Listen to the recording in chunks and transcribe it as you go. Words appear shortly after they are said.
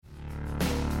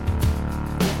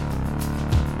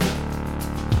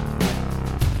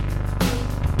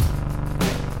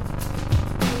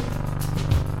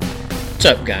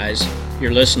What's up, guys?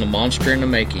 You're listening to Monster in the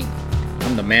Making.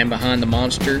 I'm the man behind the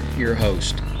monster, your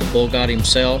host, the bull god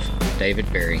himself, David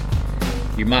Berry.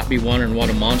 You might be wondering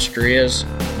what a monster is.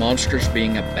 Monsters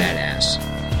being a badass.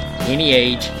 Any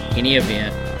age, any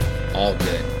event, all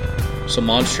good. So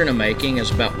Monster in the Making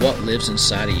is about what lives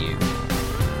inside of you.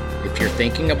 If you're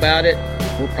thinking about it,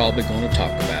 we're probably going to talk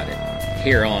about it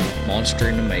here on Monster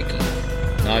in the Making.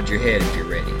 Nod your head if you're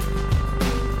ready.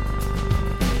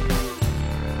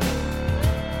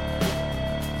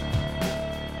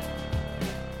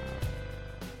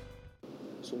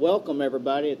 Welcome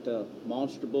everybody at the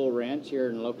Monster Bull Ranch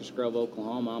here in Locust Grove,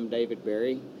 Oklahoma. I'm David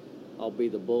Berry. I'll be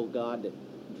the bull god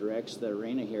that directs the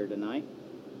arena here tonight.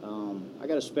 I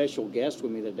got a special guest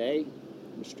with me today,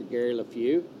 Mr. Gary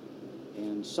LeFew.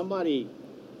 And somebody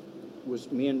was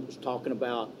talking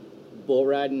about bull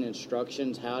riding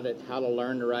instructions, how to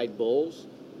learn to ride bulls.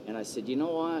 And I said, you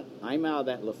know what? I'm out of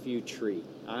that LeFew tree.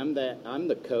 I'm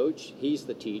the coach. He's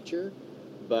the teacher,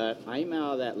 but I'm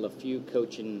out of that LeFew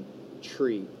coaching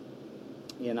tree.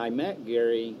 And I met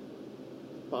Gary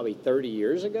probably 30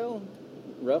 years ago,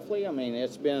 roughly. I mean,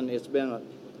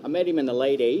 I met him in the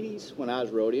late 80s when I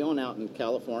was rodeoing out in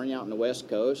California, out on the West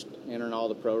Coast, entering all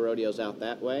the pro rodeos out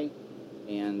that way.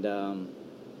 And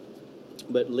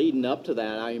but leading up to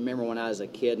that, I remember when I was a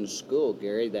kid in school,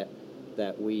 Gary,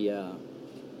 that we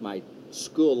my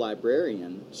school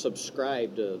librarian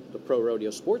subscribed to the Pro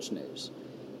Rodeo Sports News.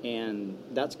 And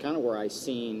that's kind of where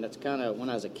when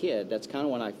I was a kid, that's kind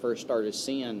of when I first started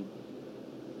seeing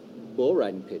bull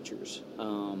riding pictures,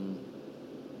 the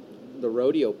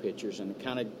rodeo pictures, and it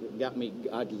kind of got me,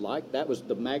 that was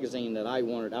the magazine that I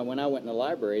wanted. When I went in the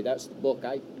library, that's the book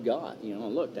I got,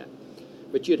 and looked at.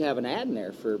 But you'd have an ad in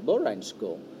there for bull riding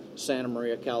school, Santa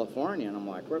Maria, California, and I'm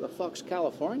like, where the fuck's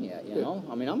California at,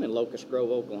 I mean, I'm in Locust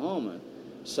Grove, Oklahoma,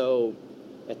 so...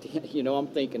 I'm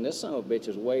thinking this son of a bitch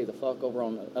is way the fuck over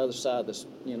on the other side of this,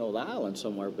 the island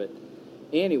somewhere. But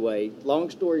anyway, long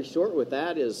story short with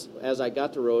that is, as I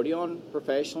got to rodeoing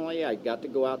professionally, I got to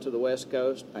go out to the West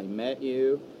Coast. I met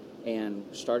you and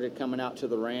started coming out to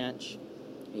the ranch,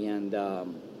 and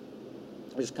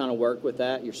just kind of worked with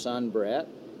that, your son Brett,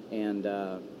 and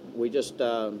we just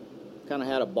kind of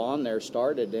had a bond there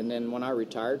started. And then when I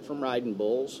retired from riding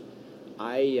bulls,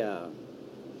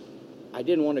 I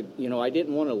didn't want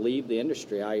to leave the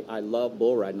industry. I love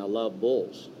bull riding. I love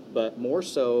bulls. But more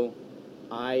so,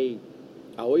 I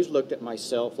always looked at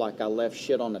myself like I left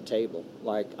shit on the table.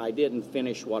 Like I didn't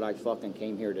finish what I fucking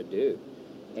came here to do.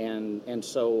 And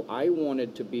so I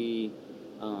wanted to be,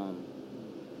 I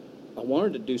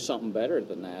wanted to do something better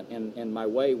than that. And my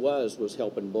way was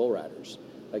helping bull riders.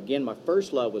 Again, my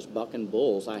first love was bucking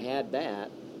bulls. I had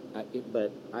that,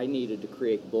 but I needed to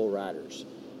create bull riders.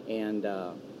 And,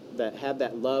 that had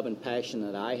that love and passion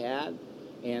that I had,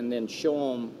 and then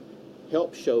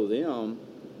help show them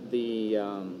the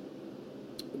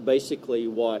basically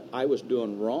what I was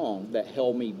doing wrong that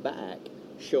held me back,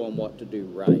 show them what to do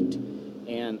right.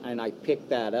 And I picked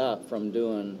that up from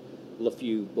doing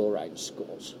LeFew bull riding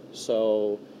schools.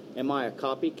 So am I a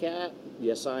copycat?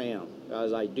 Yes, I am.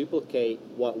 As I duplicate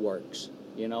what works.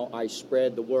 I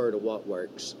spread the word of what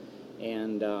works.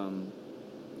 And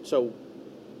so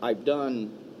I've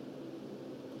done,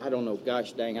 I don't know,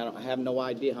 gosh dang, I have no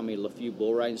idea how many LeFew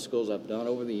bull riding schools I've done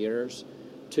over the years.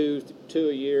 Two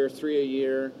a year, 3 a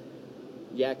year,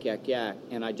 yak.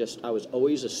 And I was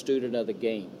always a student of the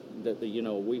game.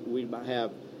 We might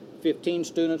have 15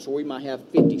 students or we might have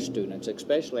 50 students,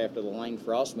 especially after the Lane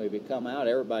Frost movie come out.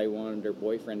 Everybody wanted their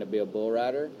boyfriend to be a bull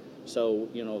rider. So,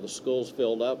 the schools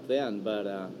filled up then.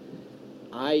 But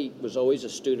I was always a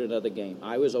student of the game.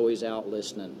 I was always out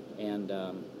listening. And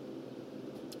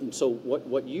so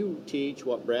what you teach,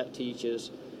 what Brett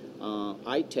teaches,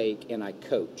 I take and I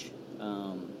coach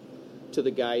to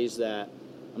the guys that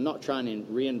I'm not trying to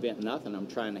reinvent nothing. I'm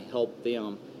trying to help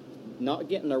them not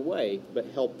get in their way, but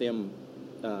help them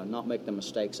not make the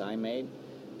mistakes I made.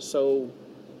 So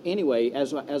anyway, I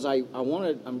want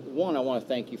to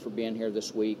thank you for being here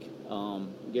this week.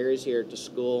 Gary's here at the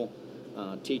school,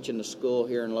 teaching the school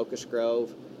here in Locust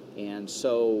Grove, and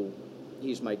so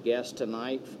he's my guest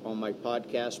tonight on my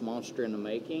podcast, Monster in the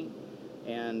Making,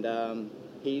 and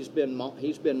he's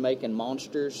been making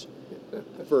monsters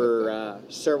for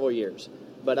several years.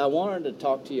 But I wanted to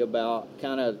talk to you about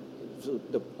kind of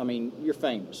you're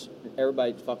famous.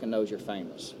 Everybody fucking knows you're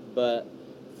famous. But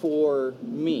for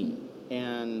me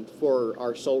and for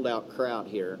our sold-out crowd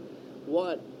here,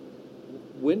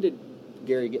 when did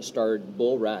Gary get started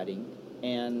bull riding?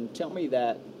 And tell me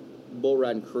that bull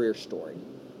riding career story.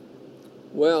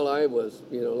 Well, I was,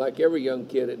 like every young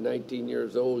kid at 19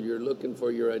 years old, you're looking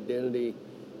for your identity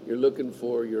you're looking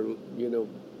for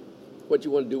what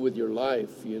you want to do with your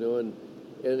life, and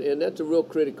that's a real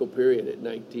critical period at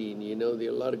 19. A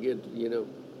lot of kids,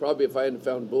 probably if I hadn't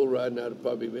found bull riding, I'd have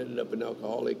probably ended up an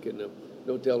alcoholic, and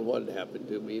no telling what had happened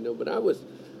to me, But I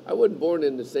wasn't born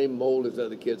in the same mold as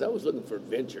other kids. I was looking for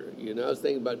adventure, I was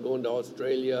thinking about going to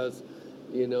Australia,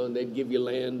 and they'd give you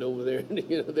land over there, and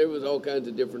there was all kinds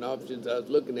of different options I was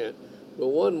looking at, but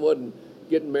one wasn't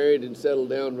getting married and settled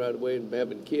down right away and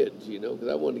having kids, because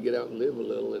I wanted to get out and live a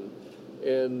little, and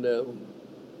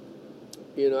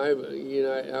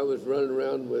I was running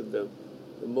around with the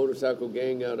motorcycle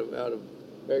gang out of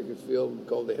Bakersfield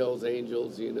called the Hells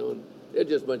Angels, and they're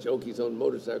just a bunch of Okies on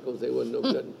motorcycles. They wasn't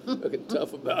nothing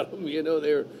tough about them,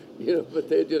 they're, but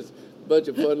they're just a bunch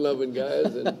of fun-loving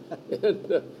guys, and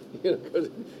 'cause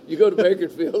you go to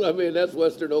Bakersfield, I mean, that's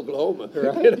western Oklahoma.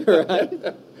 Right,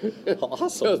 right.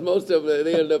 Awesome. Because most of them,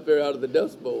 they end up there out of the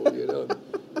Dust Bowl,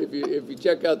 If you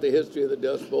check out the history of the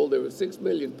Dust Bowl, there were 6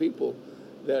 million people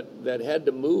that had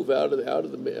to move out of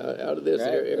this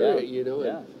area,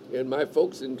 Yeah. and my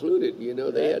folks included,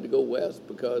 they had to go west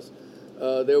because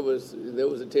there was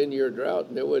a 10-year drought,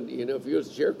 and there wasn't, if you was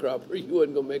a sharecropper, you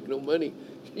wasn't gonna make no money,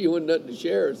 you wasn't nothing to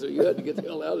share, so you had to get the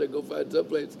hell out of there, go find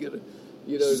someplace to get a.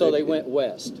 So they went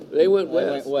west. They went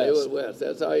west.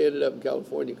 That's how I ended up in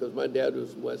California, because my dad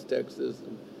was from West Texas,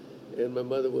 and my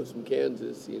mother was from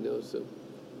Kansas. So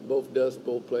both Dust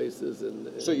Bowl places. And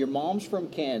so your mom's from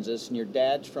Kansas and your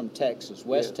dad's from Texas,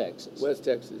 West Texas. West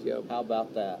Texas, yeah. How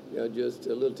about that? Yeah, just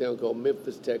a little town called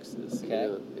Memphis, Texas. Okay.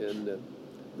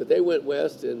 But they went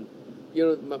west, and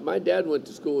my dad went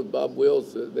to school with Bob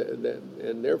Wills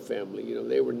and their family.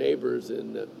 They were neighbors,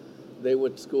 and they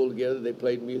went to school together. They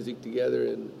played music together,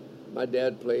 and my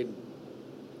dad played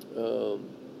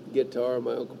guitar.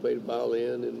 My uncle played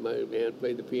violin, and my aunt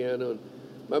played the piano. And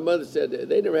my mother said that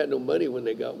they never had no money when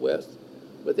they got west,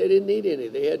 but they didn't need any.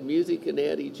 They had music, and they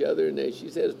had each other, and she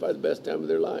said it's probably the best time of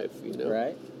their life.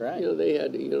 Right. They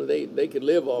had, they could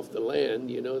live off the land.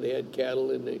 They had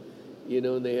cattle, and they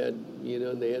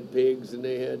had pigs, and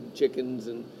they had chickens,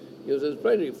 and so there's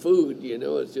plenty of food.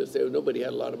 It's just nobody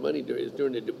had a lot of money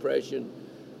during the Depression,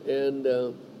 and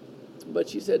but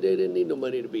she said they didn't need no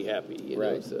money to be happy.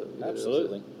 Right. So,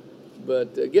 absolutely.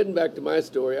 But getting back to my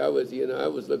story, I was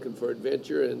looking for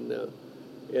adventure, and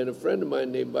a friend of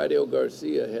mine named Vidal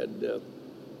Garcia had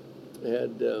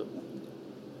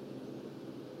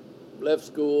left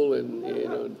school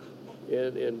and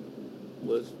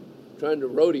was trying to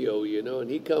rodeo, and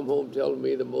he come home telling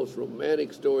me the most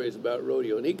romantic stories about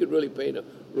rodeo, and he could really paint a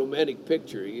romantic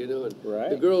picture, and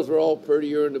right. The girls were all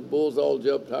prettier, and the bulls all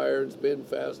jumped higher and spin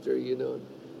faster,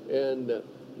 and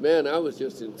man, I was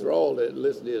just enthralled at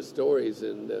listening to his stories,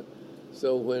 and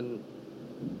so when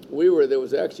there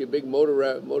was actually a big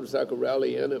motorcycle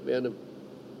rally and a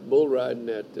bull riding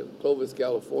at Clovis,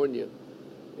 California,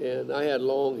 and I had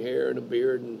long hair and a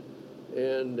beard,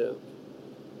 and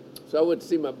so I went to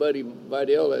see my buddy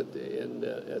Vidal went in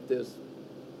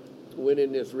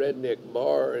this redneck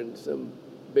bar, and some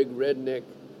big redneck,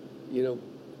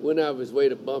 went out of his way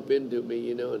to bump into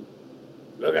me, and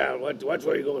look out, watch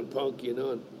where you're going, punk, and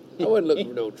I wasn't looking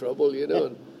for no trouble,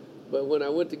 but when I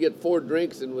went to get 4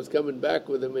 drinks and was coming back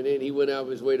with him, and then he went out of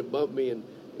his way to bump me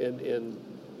and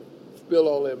spill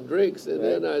all them drinks, and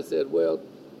then I said, well,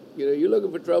 you're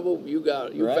looking for trouble, you got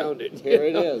it, you found it. Here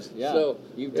it is, yeah. So,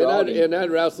 and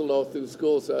I'd wrestled all through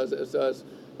school, so I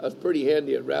was pretty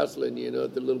handy at wrestling,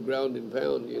 at the little ground and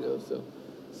pound,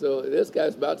 So this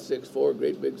guy's about 6'4",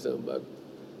 great big sunbuck.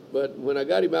 But when I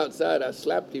got him outside, I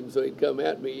slapped him so he'd come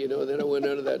at me, and then I went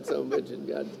under that sumbitch and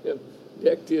goddamn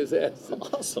decked his ass and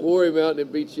awesome. Wore him out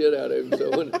and beat shit out of him.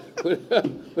 So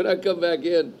when I come back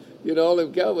in, all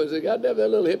them cowboys say, goddamn, that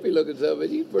little hippie-looking sumbitch,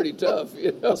 he's pretty tough,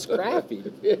 Scrappy.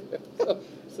 Yeah.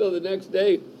 So the next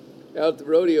day, out at the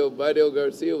rodeo, Vidal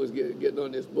Garcia was getting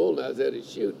on this bull, and I was at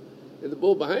his chute. And the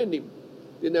bull behind him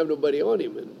didn't have nobody on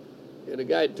him. And the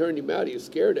guy had turned him out. He was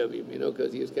scared of him,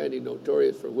 because he was kind of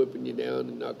notorious for whipping you down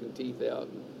and knocking teeth out.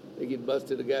 And they get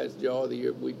busted a guy's jaw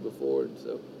the week before. And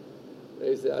so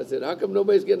I said, how come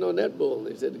nobody's getting on that bull? And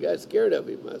they said, the guy's scared of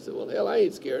him. I said, well, hell, I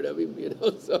ain't scared of him,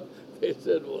 So they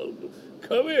said, well,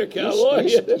 come here, cowboy.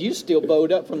 You still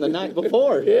bowed up from the night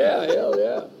before. Yeah, hell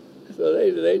yeah. So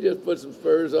they just put some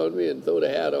spurs on me and threw a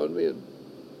hat on me,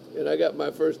 and I got my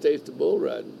first taste of bull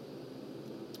riding.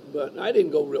 But I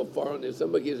didn't go real far on this.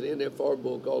 Somebody gets an NFR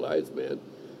bull called Iceman.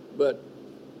 But,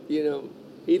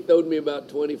 he throwed me about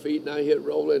 20 feet, and I hit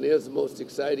rolling. It was the most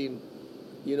exciting,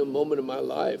 moment of my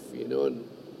life,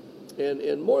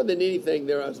 And more than anything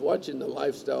there, I was watching the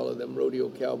lifestyle of them rodeo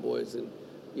cowboys. And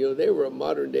you know, they were a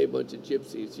modern day bunch of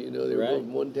gypsies. You know, they were Right. going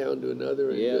from one town to another,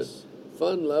 and Yes. just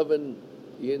fun loving,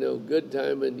 you know, good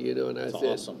timing, you know. And I It's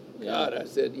said, awesome. Yeah. God, I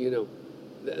said, you know,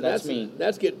 That's me.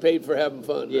 That's getting paid for having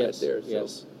fun Yes, right there. So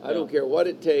yes, I don't yeah. care what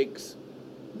it takes.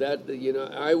 That, you know,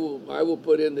 I will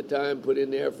put in the time, put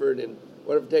in the effort, and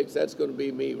whatever it takes, that's going to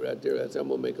be me right there. That's how I'm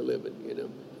going to make a living, you know.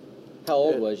 How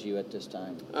old And was you at this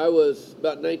time? I was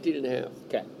about 19 and a half.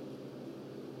 Okay.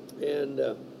 And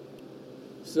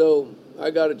so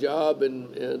I got a job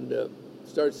and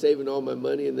started saving all my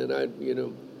money. And then you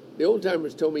know, the old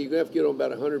timers told me you're going to have to get on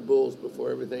about 100 bulls before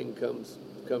everything comes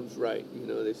right. You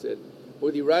know, they said,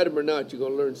 whether you ride them or not, you're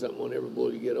going to learn something on every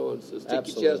bull you get on. So stick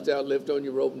Absolutely. your chest out, lift on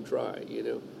your rope, and try, you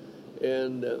know.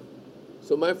 And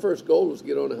so my first goal was to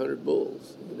get on 100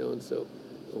 bulls, you know. And so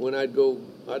when I'd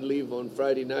leave on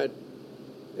Friday night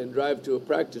and drive to a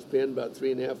practice pen about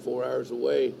 3.5, 4 hours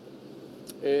away.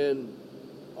 And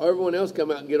everyone else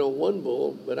come out and get on one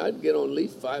bull, but I'd get on at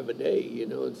least 5 a day, you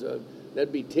know. And so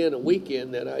that'd be 10 a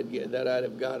weekend that I'd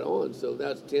have got on. So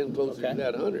that's 10 closer Okay. to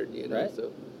that 100, you know. Right.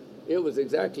 So it was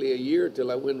exactly a year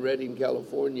till I went Redding,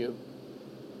 California,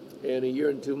 and a year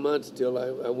and 2 months till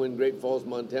I went Great Falls,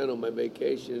 Montana on my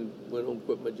vacation, went home,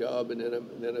 quit my job, and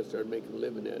then I started making a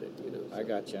living at it, you know. So. I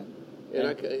got you.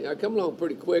 And I come along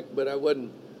pretty quick, but I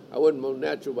wasn't more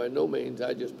natural by no means.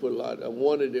 I just put I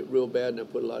wanted it real bad, and I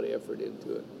put a lot of effort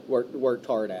into it. Worked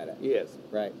hard at it. Yes.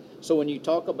 Right. So when we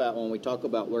talk about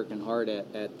working hard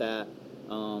at that,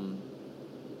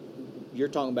 you're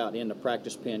talking about in the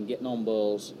practice pen, getting on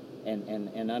bulls,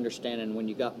 and understanding when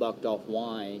you got bucked off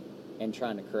why, and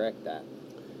trying to correct that.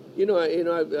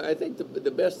 I think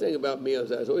the best thing about me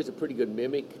is I was always a pretty good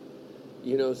mimic.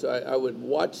 You know, so I would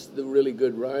watch the really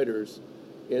good riders,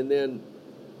 and then,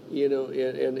 you know,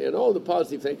 and all the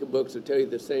positive thinking books will tell you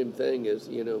the same thing is,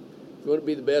 you know, if you want to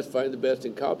be the best, find the best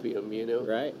and copy them, you know.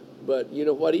 Right. But, you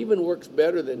know, what even works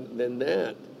better than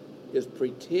that is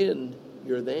pretend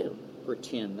you're them.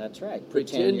 Pretend, that's right.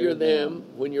 Pretend you're them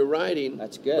when you're riding.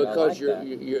 That's good. Because I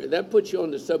like that. that puts you on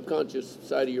the subconscious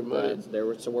side of your mind.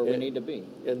 That's where we need to be.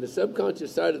 And the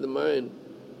subconscious side of the mind,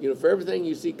 you know, for everything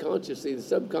you see consciously, the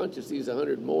subconscious sees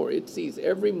 100 more. It sees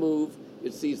every move.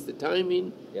 It sees the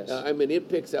timing. Yes. It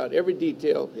picks out every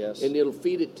detail. Yes. And it'll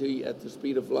feed it to you at the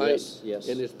speed of light. Yes, yes.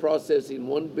 And it's processing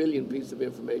 1 billion pieces of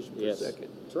information per Yes. second.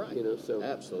 That's right. You know, so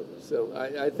Absolutely. So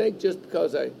I think just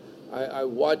because I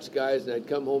watch guys and I'd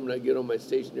come home and I'd get on my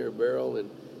stationary barrel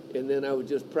and then I would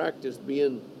just practice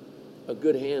being a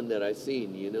good hand that I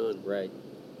seen, you know. Right.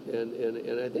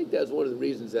 And I think that's one of the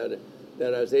reasons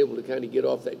that I was able to kind of get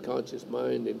off that conscious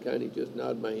mind and kind of just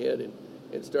nod my head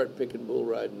and start picking bull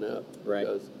riding up. Right.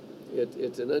 Because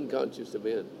it's an unconscious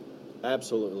event.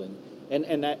 Absolutely.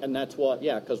 And that's what,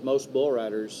 yeah, because most bull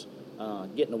riders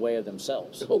get in the way of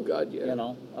themselves. Oh, God, yeah. You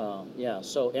know, yeah.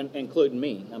 So, and including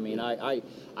me. I mean,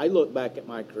 I look back at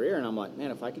my career and I'm like, man,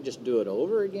 if I could just do it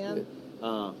over again,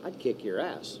 I'd kick your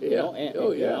ass. You Yeah. know? And,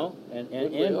 Oh, you yeah. know,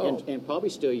 and probably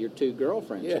steal your 2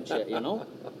 girlfriends and Yeah. shit. You know,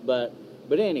 but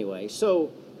anyway, so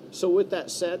with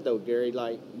that said though, Gary,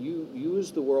 like you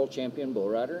was the world champion bull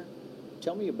rider.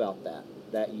 Tell me about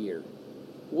that year.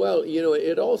 Well, you know,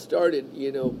 it all started,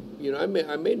 you know, I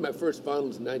made my first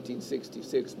finals in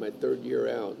 1966, my 3rd year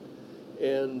out.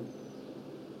 And,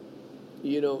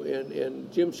 you know,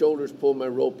 and Jim Shoulders pulled my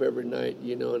rope every night,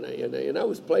 you know, and I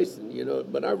was placing, you know,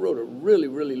 but I rode a really,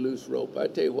 really loose rope. I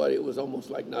tell you what, it was almost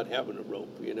like not having a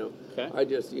rope, you know. Okay. I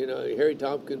just, you know, Harry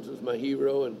Tompkins was my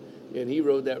hero, and he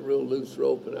rode that real loose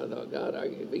rope, and I thought, God,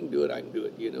 if he can do it, I can do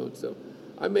it, you know. And so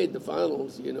I made the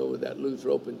finals, you know, with that loose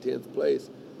rope in 10th place.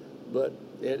 But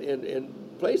and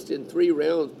placed in 3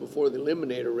 rounds before the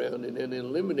eliminator round, and then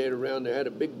in the eliminator round I had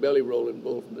a big belly rolling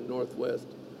bull from the Northwest.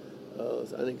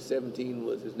 So I think 17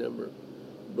 was his number,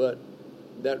 but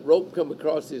that rope come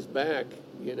across his back,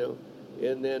 you know,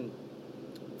 and then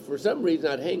for some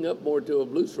reason I'd hang up more to a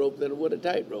loose rope than I would a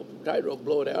tight rope. Tight rope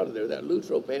blow it out of there. That loose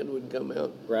rope hand wouldn't come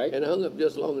out. Right. And I hung up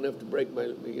just long enough to break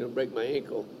my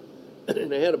ankle.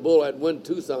 And I had a bull I'd won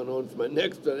Tucson on for my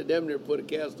next one. I damn near put a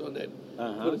cast on that,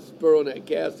 put a spur on that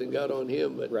cast and got on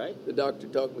him, but Right. the doctor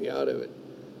talked me out of it.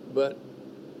 But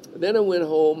then I went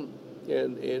home,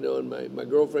 and my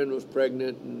girlfriend was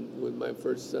pregnant and with my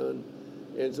first son,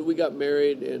 and so we got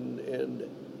married, and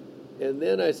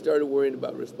then I started worrying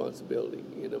about responsibility.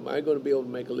 You know, am I going to be able to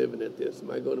make a living at this?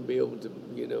 Am I going to be able to,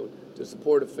 you know, to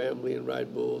support a family and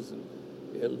ride bulls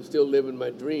and still living my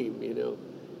dream, you know?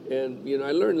 And, you know,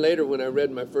 I learned later when I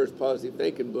read my first positive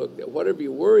thinking book that whatever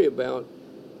you worry about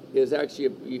is actually,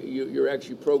 you're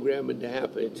actually programming to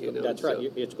happen. You know? That's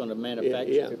right. It's going to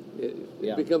manufacture.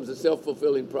 It becomes a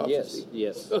self-fulfilling prophecy.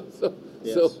 Yes.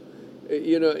 So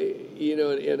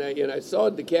And I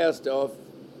sawed the cast off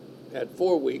at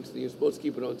 4 weeks, and you're supposed to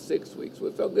keep it on 6 weeks.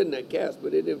 Well, it felt good in that cast,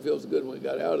 but it didn't feel so good when it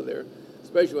got out of there,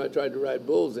 especially when I tried to ride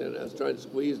bulls in. I was trying to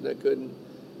squeeze, and I couldn't.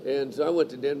 And so I went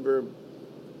to Denver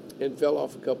and fell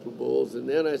off a couple of bulls, and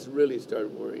then I really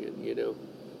started worrying.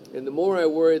 And the more I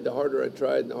worried, the harder I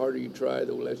tried, and the harder you try,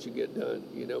 the less you get done,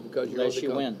 because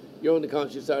you're on the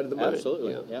conscious side of the mind.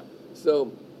 Absolutely, yeah.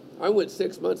 So I went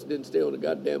 6 months and didn't stay on a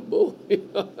goddamn bull. It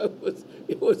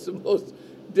was the most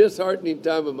disheartening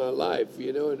time of my life,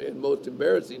 and most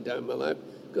embarrassing time of my life,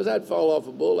 because I'd fall off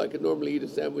a bull I could normally eat a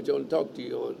sandwich on and talk to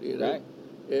you on, Right.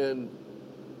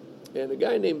 And a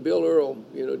guy named Bill Earl,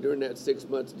 during that 6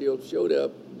 months deal showed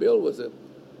up. Bill was a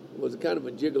kind of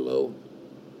a gigolo,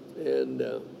 and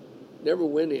never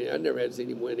win any. I never had seen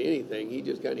him win anything. He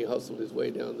just kind of hustled his way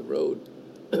down the road.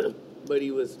 But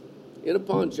he was in a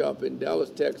pawn shop in Dallas,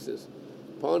 Texas,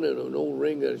 pawning an old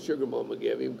ring that a sugar mama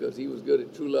gave him because he was good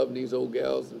at true loving these old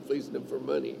gals and fleecing them for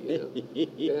money.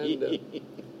 And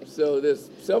so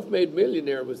this self-made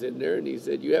millionaire was in there, and he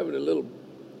said, "You having a little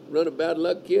run of bad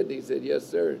luck, kid?" And he said, "Yes,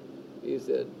 sir." He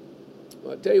said,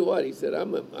 "Well, I'll tell you what," he said,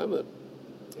 I'm a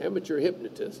amateur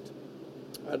hypnotist.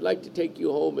 I'd like to take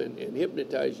you home and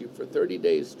hypnotize you for 30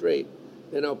 days straight.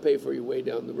 Then I'll pay for your way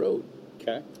down the road."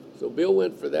 Okay. So Bill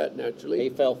went for that naturally. He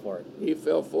fell for it. He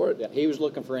fell for it. Yeah, he was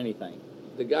looking for anything.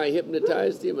 The guy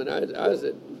hypnotized him, and I was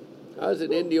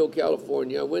at Indio,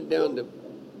 California. I went down to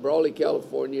Brawley,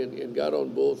 California, and got on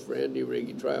bulls for Andy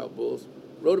Riggy, tryout bulls.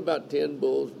 Rode about 10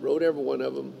 bulls, rode every one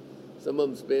of them. Some of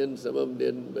them spin, some of them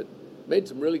didn't, but made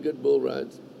some really good bull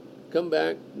rides. Come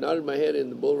back, nodded my head in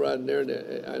the bull ride in there,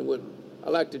 and I went,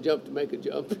 "I like to jump to make a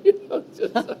jump."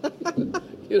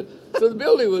 So the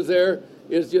building was there.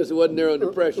 It's just it wasn't there under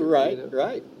pressure. Right.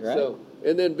 So,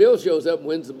 and then Bill shows up and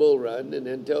wins the bull riding, and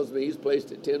then tells me he's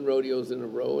placed at 10 rodeos in a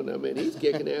row, and I mean he's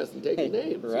kicking ass and taking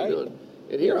names. Right.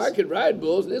 And here I could ride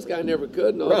bulls, and this guy never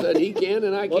could, and all of a sudden he can,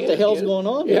 and I can't. What the hell's going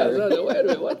on here? here? So, wait a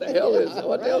minute, what the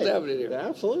hell's happening here?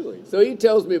 Absolutely. So he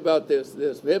tells me about this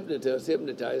hypnotist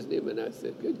hypnotizing him, and I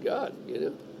said, "Good God,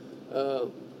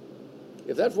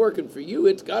 if that's working for you,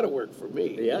 it's got to work for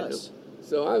me." Yes.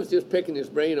 So I was just picking his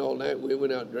brain all night. We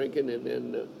went out drinking, and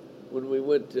then when we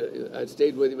went, I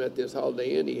stayed with him at this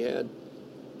Holiday Inn he had,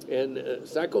 and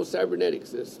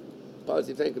Psycho-Cybernetics, this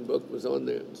positive thinking book, was on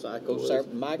there.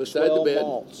 Maxwell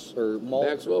Maltz.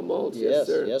 Maxwell Maltz, yes,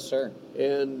 sir. Yes, sir.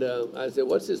 And I said,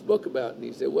 "What's this book about?" And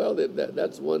he said, "Well,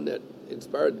 that's one that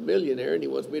inspired the millionaire, and he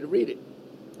wants me to read it."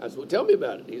 I said, "Well, tell me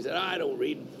about it." He said, "I don't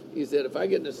read." He said, "If I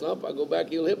get in a slump, I'll go back,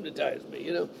 he'll hypnotize me,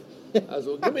 I said,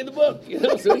 "Well, give me the book."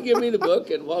 So he gave me the book,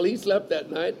 and while he slept that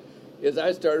night,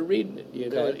 I started reading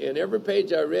it, Okay. And every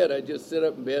page I read, I just sit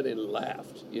up in bed and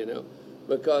laughed,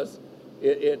 because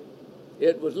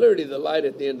it was literally the light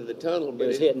at the end of the tunnel. But it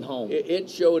was hitting home. It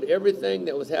showed everything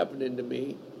that was happening to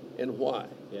me and why.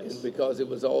 Yes. And because it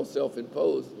was all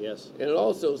self-imposed. Yes. And it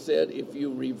also said if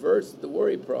you reverse the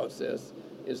worry process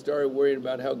and started worrying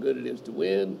about how good it is to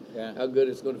win, how good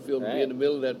it's going to feel to be in the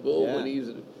middle of that bull when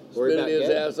he's spinning his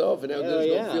ass off, and how good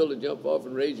it's going to feel to jump off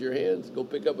and raise your hands, go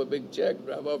pick up a big check,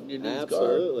 drive off in your new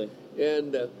car. Absolutely.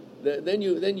 And then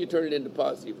you turn it into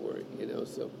positive worry,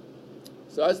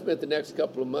 So I spent the next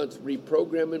couple of months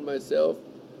reprogramming myself,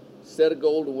 set a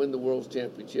goal to win the World's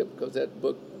Championship, because that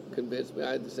book convinced me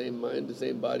I had the same mind, the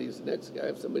same body as the next guy.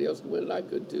 If somebody else could win it, I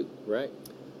could too. Right.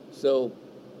 So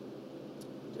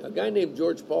a guy named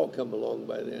George Paul come along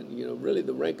by then, really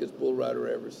the rankest bull rider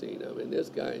I ever seen. I mean, this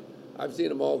guy, I've seen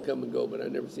them all come and go, but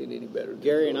I've never seen any better.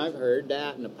 Gary, and I've heard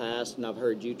that in the past, and I've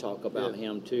heard you talk about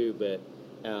him too, but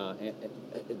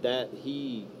that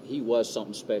he was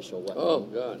something special. Oh,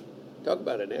 God. Talk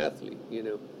about an athlete,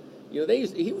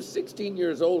 he was 16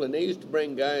 years old, and they used to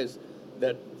bring guys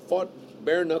that fought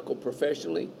bare knuckle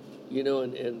professionally, and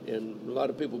a lot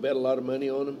of people bet a lot of money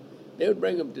on them. They would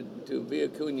bring them to Villa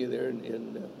Cunha there,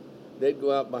 and they'd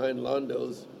go out behind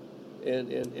Londo's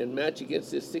and match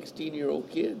against this 16-year-old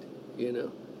kid,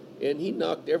 and he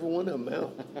knocked every one of them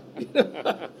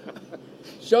out.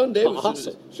 Sean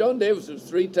Davis was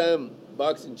three-time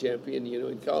boxing champion,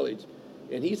 in college.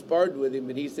 And he sparred with him,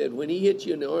 and he said, when he hit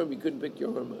you in the arm, you couldn't pick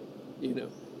your arm up,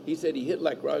 He said he hit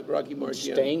like Rocky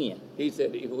Marciano. Staining. He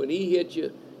said when he hit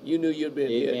you, you knew you'd been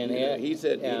hit. He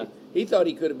said he thought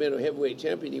he could have been a heavyweight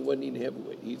champion. He wasn't even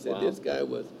heavyweight. He said this guy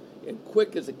was and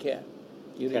quick as a cat.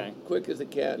 Quick as a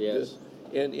cat. Yes.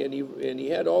 And he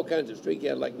had all kinds of streaks. He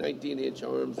had like 19-inch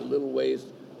arms, a little waist.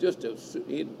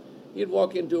 He'd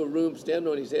walk into a room, stand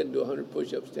on his head, and do 100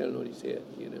 push-ups standing on his head,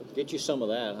 Get you some of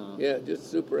that, huh? Yeah,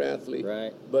 just super athlete.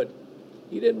 Right. But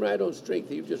he didn't ride on strength.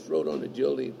 He just rode on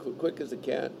agility, quick as a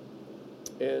cat.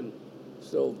 And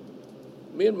so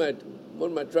me and one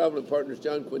of my traveling partners,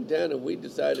 John Quintana, we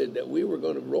decided that we were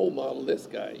going to role model this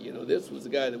guy. You know, this was the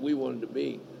guy that we wanted to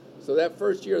be. So that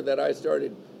first year that I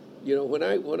started, you know, when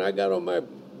I got on my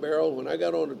barrel, when I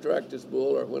got on a practice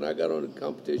bull, or when I got on a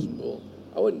competition bull,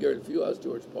 I wasn't Gary LeFew, I was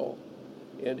George Paul.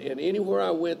 And anywhere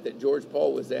I went that George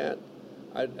Paul was at,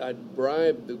 I'd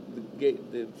bribe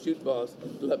the shoot boss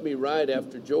to let me ride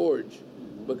after George,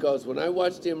 because when I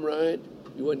watched him ride,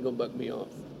 he wasn't going to buck me off,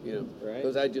 you know,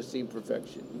 because I just seen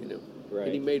perfection, you know. Right.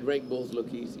 And he made rank bulls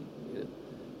look easy, you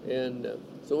know. And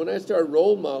so when I started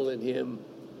role modeling him,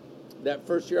 that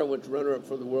first year I went to runner-up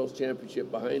for the World's Championship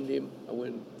behind him. I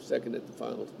went second at the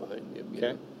finals behind him. You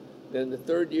know? Then the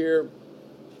third year,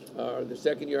 or the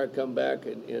second year, I come back,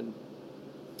 and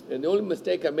the only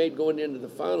mistake I made going into the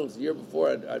finals the year before,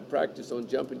 I'd practice on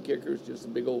jumping kickers, just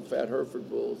some big old fat Hereford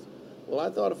bulls. Well, I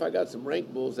thought if I got some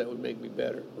rank bulls, that would make me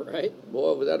better. Right.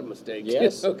 Boy, was that a mistake.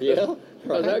 Yes. Yeah.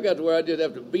 Right. I got to where I just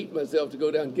have to beat myself to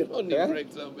go down and get on these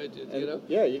rank some bitches, you know?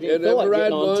 Yeah, you didn't feel like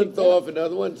ride one, throw off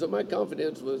another one. So my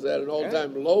confidence was at an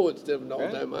all-time low instead of an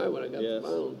all-time high when I got to the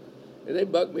finals. And they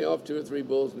bucked me off 2 or 3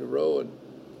 bulls in a row.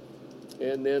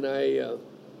 And then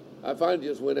I finally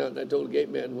just went out and I told the gate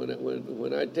man,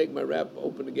 when I take my wrap,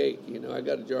 open the gate, you know, I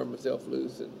got to jar myself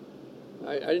loose. And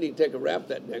I didn't even take a wrap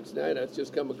that next night. I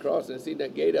just come across and I seen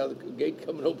that gate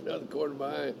coming open out of the corner of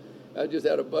my eye. I just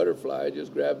had a butterfly. I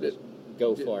just grabbed it.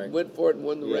 Go for it. Went for it and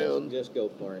won the round. Just go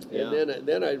for it. And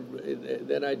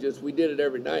then I just, we did it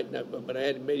every night. But I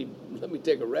had made him let me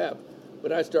take a wrap.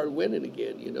 But I started winning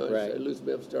again. You know, I loosed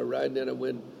me up, started riding. Then I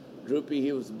win. Droopy,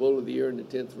 he was the bull of the year in the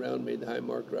 10th round. Made the high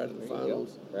mark right at the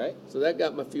finals. Right. So that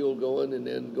got my fuel going. And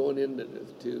then going into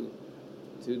to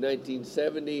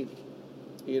 1970.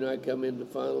 You know, I come into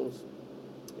finals,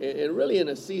 and really in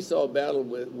a seesaw battle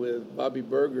with Bobby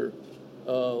Berger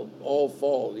all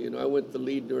fall. You know, I went the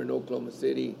lead during Oklahoma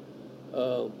City.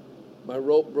 My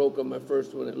rope broke on my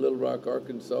first one at Little Rock,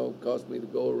 Arkansas, cost me the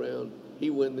go-around. He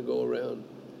won the go-around.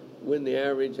 Win the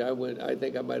average. I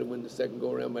think I might have won the second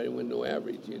go-around, but I didn't win no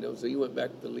average, you know, so he went back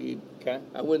to the lead. Okay.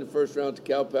 I won the first round to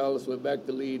Cow Palace, went back to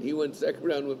the lead. He won the second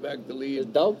round, went back to the lead. The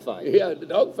dogfight. Yeah, the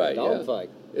dogfight.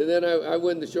 Dogfight. And then I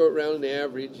won the short round and the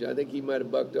average. I think he might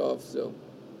have bucked off, so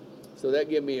that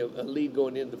gave me a lead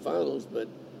going into the finals. But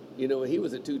you know, he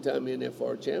was a 2-time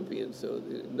NFR champion, so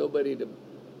nobody to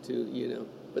you know.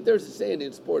 But there's a saying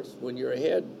in sports: when you're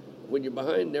ahead, when you're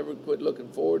behind, never quit looking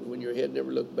forward. When you're ahead,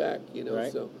 never look back. You know,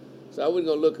 so I wasn't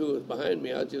going to look who was behind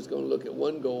me. I was just going to look at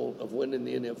one goal of winning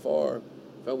the NFR.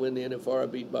 If I win the NFR, I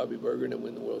beat Bobby Berger and I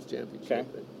win the World's Championship.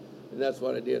 Okay. And that's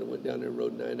what I did. I went down there and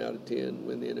rode 9 out of 10,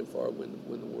 win the NFR, win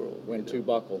the world. Win 2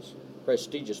 buckles.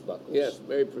 Prestigious buckles. Yes,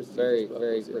 very prestigious buckles.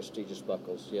 Very prestigious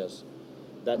buckles, yes.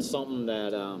 That's something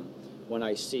that when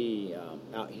I see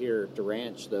out here at the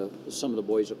ranch, some of the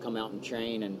boys will come out and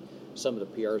train, and some of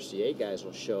the PRCA guys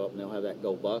will show up and they'll have that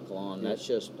gold buckle on. That's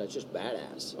just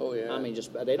badass. Oh, yeah. I mean,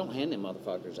 they don't hand them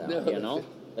motherfuckers out, you know?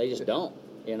 They just don't.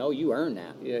 You know, you earn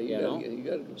that. Yeah, you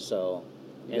got to. So...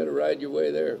 You got to ride your way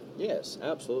there. Yes,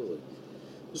 absolutely.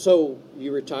 So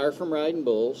you retire from riding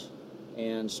bulls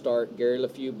and start Gary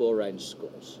LeFew bull riding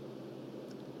schools.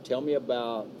 Tell me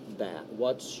about that.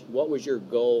 What was your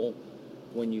goal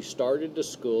when you started the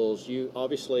schools? You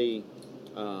obviously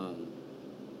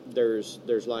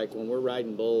there's like when we're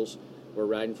riding bulls, we're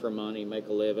riding for money, make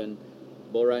a living.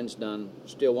 Bull riding's done.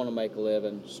 Still want to make a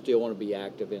living. Still want to be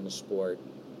active in the sport.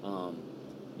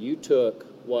 You took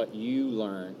what you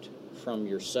learned from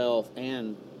yourself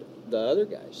and the other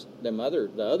guys, the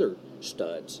other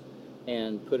studs,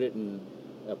 and put it in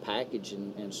a package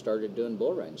and started doing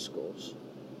bull riding schools.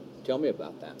 Tell me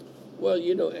about that. Well,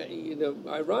 you know,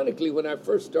 ironically, when I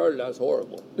first started, I was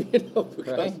horrible,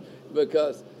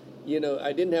 because you know,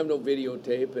 I didn't have no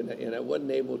videotape, and I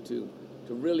wasn't able to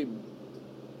really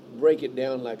break it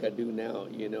down like I do now,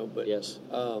 you know. But yes,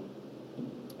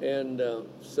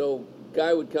 so.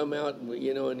 Guy would come out,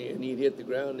 you know, and he'd hit the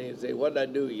ground, and he'd say, "What did I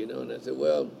do?" You know, and I said,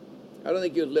 "Well, I don't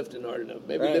think you was lifting hard enough.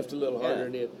 Maybe lift a little harder."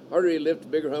 And the harder he lift, the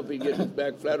bigger hump he'd get his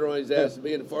back flatter on his ass, and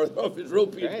being farther off his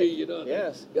rope he'd be, you know.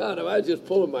 Yes. God, I was just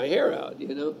pulling my hair out,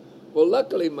 you know. Well,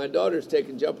 luckily, my daughter's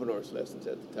taking jumping horse lessons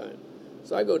at the time,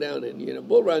 so I go down and, you know,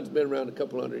 bull riding's been around a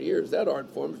couple hundred years. That art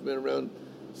form's been around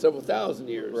several thousand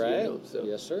years, you know. So,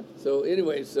 yes, sir. So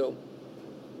anyway,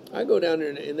 I go down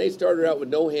there, and they started out with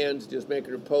no hands, just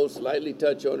making her post, lightly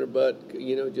touch on her butt,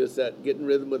 you know, just that getting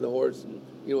rhythm with the horse, and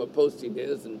you know what posting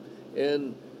is, and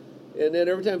then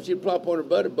every time she'd plop on her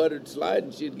butt would slide,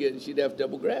 and she'd have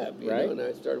double grab, you know. And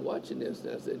I started watching this,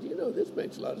 and I said, you know, this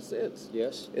makes a lot of sense.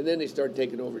 Yes. And then they started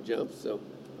taking over jumps, so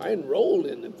I enrolled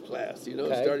in the class,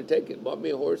 Okay. bought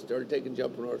me a horse, started taking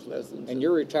jumping horse lessons. And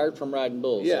you're retired from riding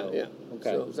bulls. Yeah, so. yeah.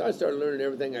 Okay. So I started learning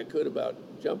everything I could about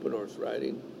jumping horse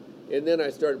riding, and then I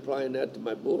started applying that to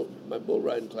my bull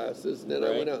riding classes. And then I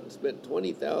Right. went out and spent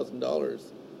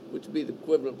 $20,000, which would be the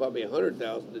equivalent of probably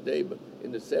 $100,000 today, but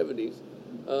in the '70s,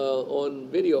 on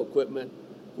video equipment,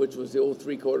 which was the old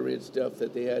 3/4 inch stuff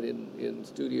that they had in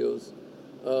studios,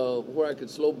 where I could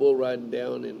slow bull riding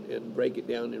down and break it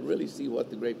down and really see what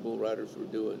the great bull riders were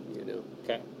doing,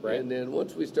 Okay. Right. And then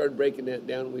once we started breaking that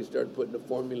down, we started putting a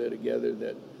formula together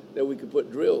that we could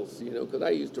put drills, because I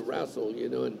used to wrestle,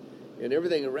 and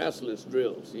everything in wrestle is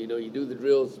drills. You do the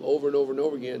drills over and over and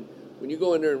over again. When you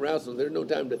go in there and wrestle, there's no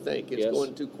time to think. It's Yes.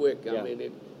 going too quick. Yeah. I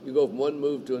mean, you go from one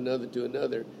move to another,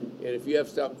 and if you have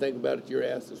to stop and think about it, your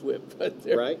ass is whipped right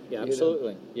there. Right. Yeah.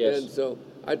 Absolutely. Yes. And so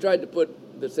I tried to put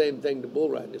the same thing to bull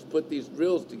riding, is put these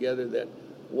drills together that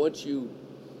once you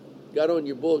got on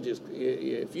your bull, just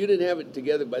if you didn't have it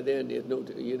together by then, there's no,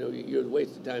 you're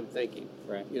wasting time thinking.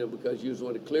 Right. Because you just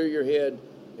want to clear your head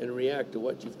and react to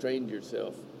what you've trained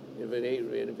yourself. If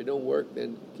it don't work,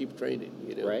 then keep training.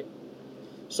 Right.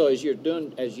 So as you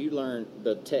learn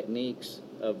the techniques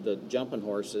of the jumping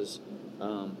horses,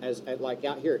 like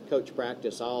out here at coach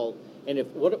practice,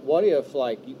 what if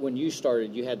like when you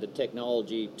started, you had the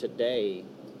technology today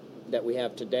that we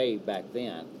have today back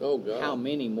then? Oh God! How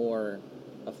many more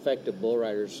effective bull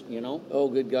riders? Oh,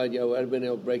 good God! Yeah, I'd have been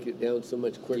able to break it down so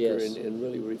much quicker Yes. and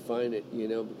really refine it.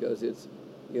 Because it's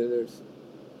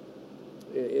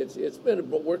it's been a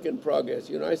work in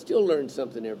progress. I still learn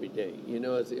something every day.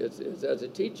 As a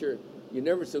teacher, you're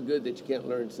never so good that you can't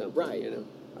learn something. Right.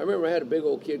 I remember I had a big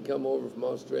old kid come over from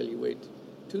Australia. He weighed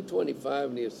 225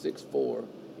 and he was 6'4",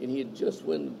 and he had just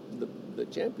won the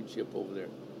championship over there.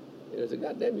 And I said,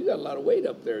 God damn, you got a lot of weight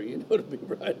up there, to be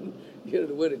riding, to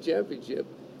win a championship.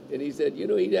 And he said,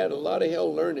 he'd had a lot of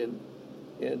hell learning,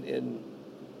 and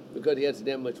because he had so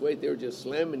damn much weight, they were just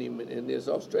slamming him. And this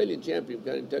Australian champion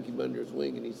kind of took him under his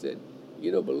wing, and he said,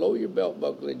 below your belt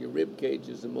buckle and your rib cage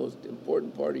is the most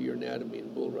important part of your anatomy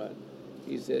in bull riding.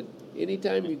 He said,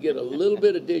 anytime you get a little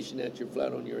bit of addition, that you're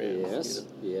flat on your ass.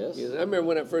 Yes. I remember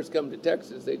when I first come to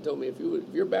Texas, they told me if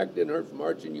your back didn't hurt from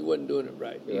arching, you wasn't doing it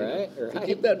right. Right. So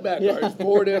keep that back arch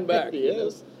forward and back.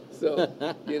 Yes. So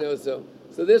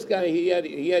this guy, he had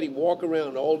him walk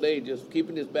around all day just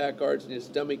keeping his back arched and his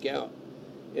stomach out.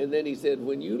 And then he said,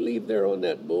 when you leave there on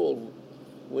that bull,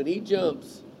 when he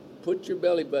jumps, put your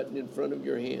belly button in front of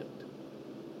your hand.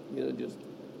 Just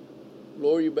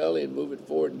lower your belly and move it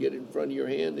forward and get it in front of your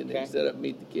hand, and then set up and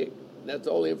meet the kick. And that's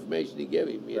all the information he gave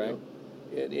him, you know.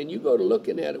 And you go to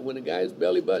looking at it, when a guy's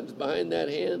belly button's behind that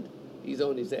hand, he's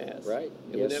on his ass. Right.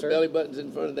 And when that belly button's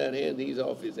in front of that hand, he's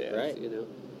off his ass, Right.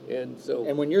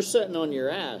 And when you're sitting on your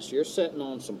ass, you're sitting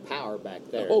on some power back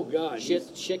there. Oh, God.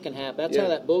 Shit can happen. That's how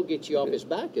that bull gets you off his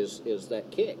back is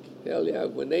that kick. Hell yeah.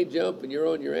 When they jump and you're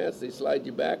on your ass, they slide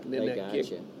you back, and then They that got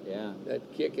kick. you. Yeah.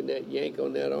 That kick and that yank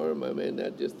on that arm, my man,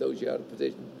 that just throws you out of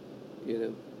position.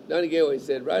 Donnie Gay always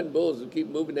said, riding bulls will keep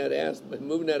moving that ass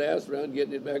around,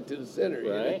 getting it back to the center.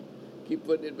 Right. Keep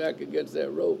putting it back against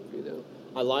that rope,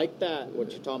 I like that,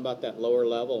 what you're talking about, that lower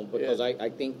level, because I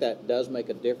think that does make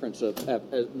a difference.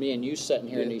 Of me and you sitting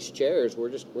here in these chairs,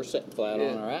 we're sitting flat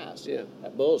on our ass. Yeah.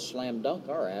 That bull's slam dunk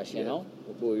our ass, you know.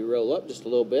 If we roll up just a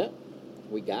little bit,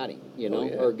 we got him,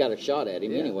 or got a shot at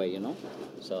him anyway,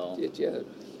 So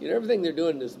everything they're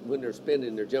doing is when they're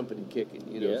spinning, they're jumping and kicking,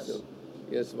 Yes. So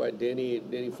that's why Denny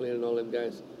Flynn and all them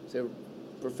guys say,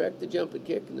 perfect the jump and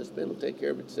kick, and the spin will take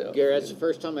care of itself. Gary, that's the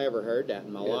first time I ever heard that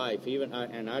in my life.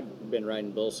 And I've been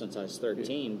riding bulls since I was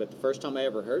 13, but the first time I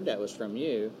ever heard that was from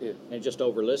you, and just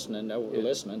over listening,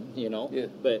 Yeah.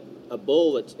 But a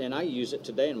bull and I use it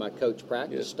today in my coach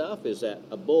practice stuff, is that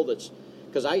a bull that's,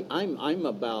 because I'm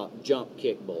about jump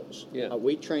kick bulls. Yeah.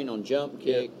 We train on jump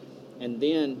kick, and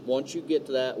then once you get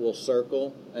to that, we'll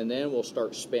circle, and then we'll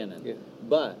start spinning. Yeah.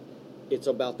 But it's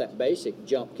about that basic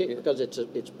jump kick because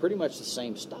it's pretty much the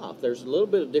same stuff. There's a little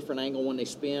bit of different angle when they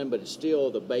spin, but it's still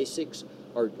the basics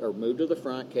are move to the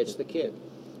front, catch the kick.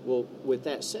 Well, with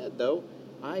that said, though,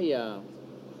 I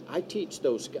teach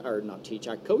those, or not teach,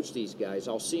 I coach these guys.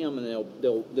 I'll see them and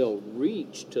they'll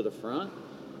reach to the front,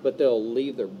 but they'll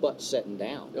leave their butt sitting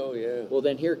down. Oh yeah. Well,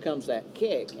 then here comes that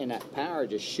kick, and that power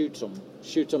just shoots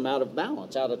them out of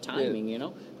balance, out of timing.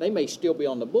 They may still be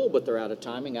on the bull, but they're out of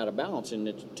timing, out of balance, and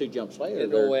it's 2 jumps later.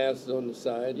 And no ass on the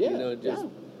side.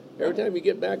 Every time you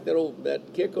get back, that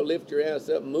kick will lift your ass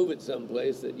up and move it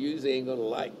someplace that you usually ain't gonna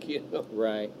like.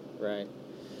 Right.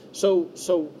 So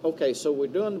we're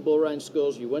doing the bull riding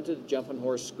schools. You went to the jumping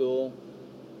horse school,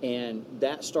 and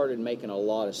that started making a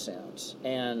lot of sense.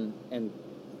 And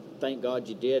thank God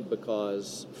you did,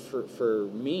 because for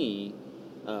me,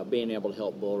 being able to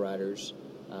help bull riders,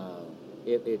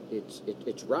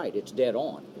 it's right. It's dead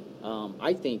on.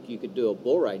 I think you could do a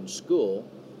bull riding school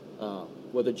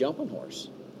with a jumping horse.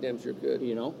 Damn sure could.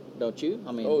 You know, don't you?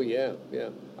 I mean, oh yeah.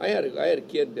 I had a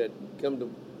kid that come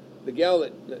to the gal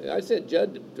that I sent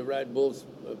Judd to ride bulls,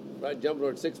 ride jumping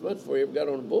horse 6 months before he ever got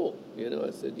on a bull. You know,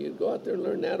 I said, you go out there and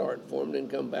learn that art for him, and then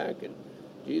come back. And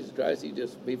Jesus Christ,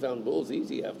 he found bulls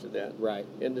easy after that. Right.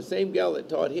 And the same gal that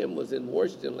taught him was in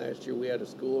Washington last year. We had a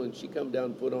school, and she come down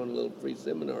and put on a little free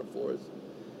seminar for us.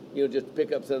 You know, just to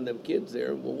pick up some of them kids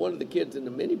there. Well, one of the kids in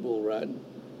the mini bull riding,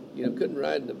 you know, couldn't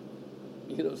ride in the,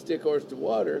 you know, stick horse to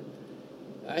water.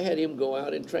 I had him go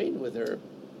out and train with her.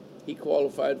 He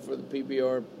qualified for the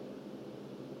PBR,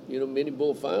 you know, mini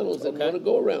bull finals and won a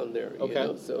go around there. You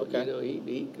know? So, you know,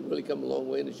 he could really come a long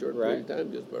way in a short period of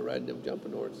time just by riding them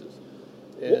jumping horses.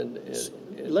 And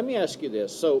let me ask you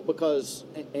this. So, because,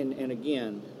 and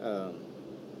again,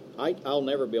 I'll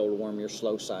never be able to warm your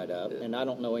slow side up, and I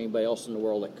don't know anybody else in the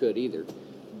world that could either.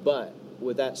 But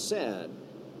with that said,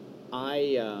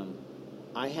 I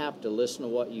have to listen to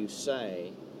what you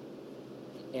say,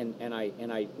 and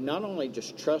I not only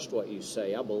just trust what you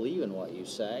say, I believe in what you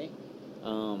say.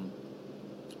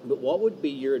 But what would be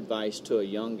your advice to a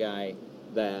young guy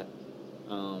that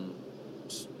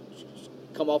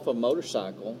come off a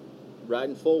motorcycle,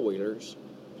 riding four-wheelers,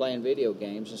 playing video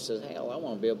games, and says, hell, I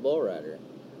want to be a bull rider?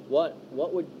 What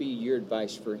would be your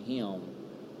advice for him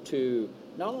to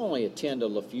not only attend a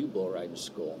LeFew bull riding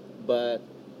school, but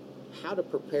how to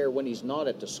prepare when he's not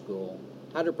at the school,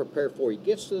 how to prepare before he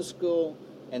gets to the school,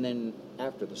 and then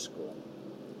after the school?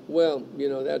 Well,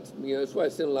 that's why I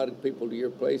send a lot of people to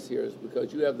your place here, is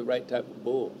because you have the right type of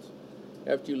bulls.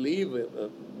 After you leave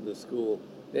the school,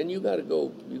 then you got to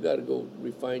go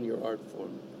refine your art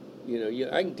form.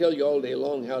 I can tell you all day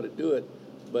long how to do it,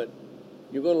 but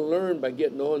you're going to learn by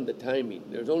getting on the timing.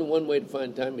 There's only one way to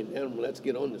find timing in an animal. Let's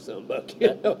get on to something, Buck.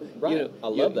 Right. I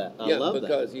love that. I love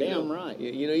because, that. Damn right.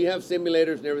 You have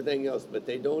simulators and everything else, but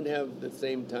they don't have the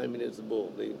same timing as the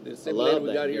bull. The simulator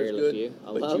we got here is good,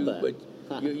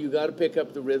 but you got to pick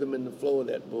up the rhythm and the flow of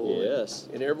that bull. Yes.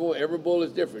 And every bull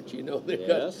is different.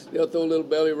 They'll throw a little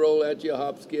belly roll at you, a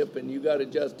hop skip, and you got to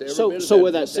adjust to every bit of that. So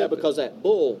with that said, because that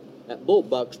bull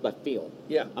bucks by feel.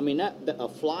 Yeah. I mean, a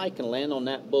fly can land on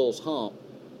that bull's hump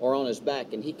or on his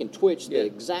back, and he can twitch the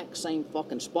exact same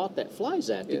fucking spot that fly's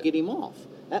at to get him off.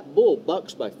 That bull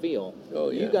bucks by feel. Oh,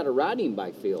 yeah. You got to ride him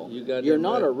by feel. You're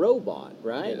not a robot,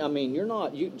 right? Yeah. I mean, you're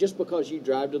not. Just because you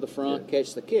drive to the front,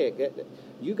 catch the kick,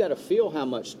 you got to feel how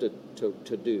much to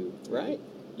do, right?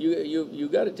 You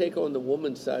got to take on the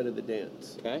woman's side of the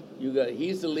dance. Okay.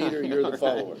 He's the leader, you're the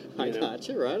follower. I got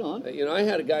you, right on. I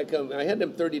had a guy come. I had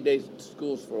them 30 days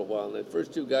schools for a while, and the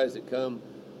first two guys that come,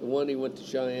 the one he went to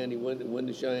Cheyenne, he went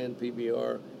to Cheyenne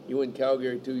PBR. He went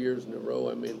Calgary 2 years in a row.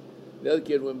 I mean, the other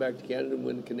kid went back to Canada and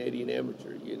won the Canadian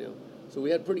Amateur. So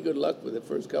we had pretty good luck with the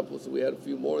first couple. So we had a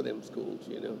few more of them schools.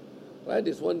 Well, I had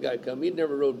this one guy come. He'd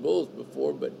never rode bulls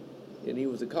before, and he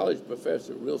was a college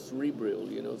professor, real cerebral.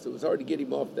 So it was hard to get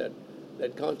him off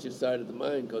that conscious side of the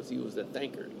mind because he was a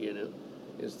thinker.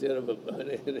 Instead of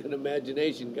an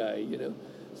imagination guy.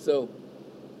 So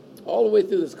all the way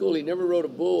through the school, he never rode a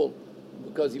bull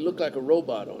because he looked like a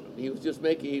robot on him. He was just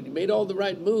he made all the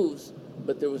right moves,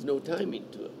 but there was no timing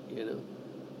to it,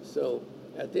 So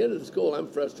at the end of the school, I'm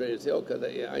frustrated as hell because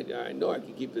I know I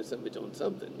can keep this bitch on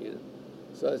something,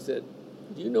 So I said,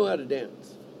 do you know how to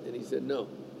dance? And he said, no.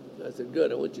 I said,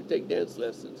 good, I want you to take dance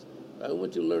lessons. I don't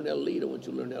want you to learn how to lead, I want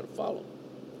you to learn how to follow.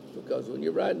 Because when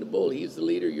you're riding the bull, he's the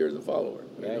leader, you're the follower.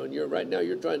 And right now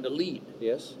you're trying to lead.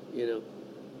 Yes.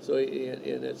 So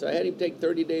so I had him take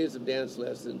 30 days of dance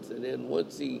lessons, and then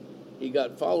once he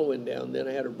got following down, then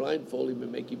I had her blindfold him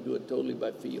and make him do it totally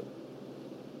by feel.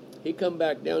 He come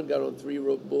back down, got on 3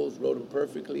 bulls, rode them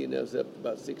perfectly, and that was up to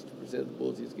about 60% of the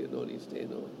bulls he's getting on, he's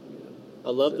staying on. I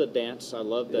love the dance. I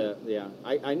love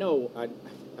I know,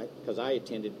 because I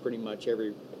attended pretty much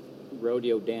every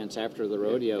rodeo dance after the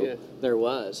rodeo there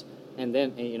was. And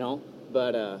then,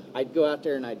 but I'd go out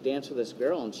there and I'd dance with this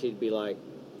girl, and she'd be like,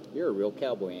 you're a real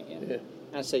cowboy, ain't you? And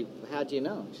I'd say, how'd you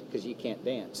know? Because you can't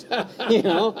dance.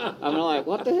 I'm like,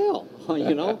 what the hell?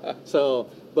 So,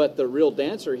 but the real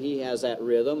dancer, he has that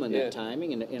rhythm and that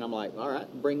timing, and I'm like, all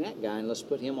right, bring that guy and let's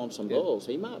put him on some bulls.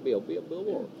 He might be a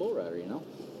bull rider,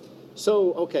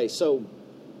 So, okay, so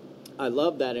I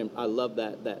love that. I love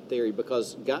that theory,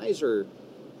 because guys are,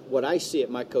 what I see at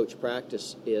my coach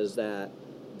practice is that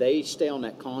they stay on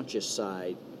that conscious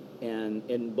side,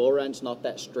 and bull riding's not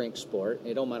that strength sport.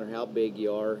 It don't matter how big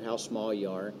you are, how small you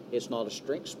are. It's not a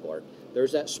strength sport.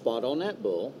 There's that spot on that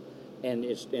bull and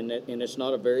it's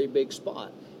not a very big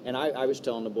spot. And I was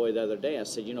telling the boy the other day, I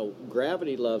said,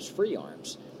 gravity loves free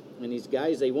arms, and these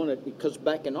guys, they want to, because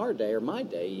back in our day, or my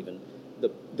day even,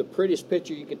 the prettiest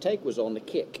picture you could take was on the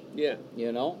kick. Yeah.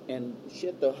 And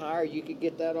shit, the higher you could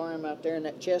get that arm out there and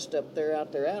that chest up there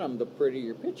out there at them, the prettier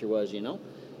your picture was,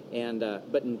 And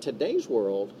but in today's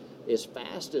world, as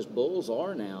fast as bulls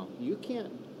are now, you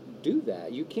can't do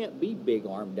that. You can't be big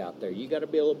armed out there. You got to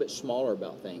be a little bit smaller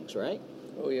about things, right?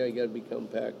 Oh yeah, you got to be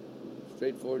compact,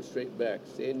 straight forward, straight back.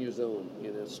 Stay in your zone.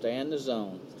 Stay in the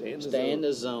zone. Stay in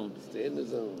the zone. Stay in the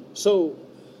zone. So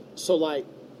like,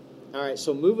 all right.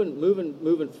 So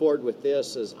moving forward with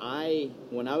this is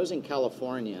when I was in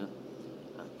California,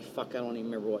 I don't even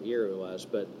remember what year it was,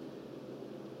 but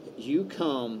you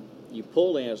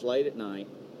pull in, it's late at night,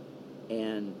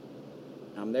 and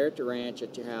I'm there at the ranch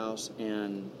at your house,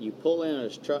 and you pull in a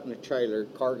truck and a trailer,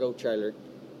 cargo trailer,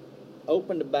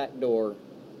 open the back door,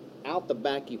 out the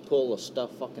back you pull a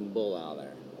stuffed fucking bull out of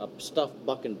there, a stuffed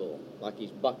bucking bull, like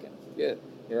he's bucking. Yeah.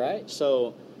 Right?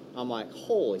 So I'm like,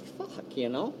 holy fuck,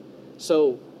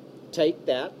 So take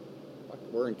that,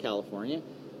 we're in California.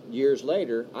 Years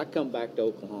later, I come back to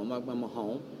Oklahoma, I'm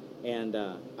home, and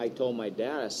I told my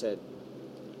dad, I said,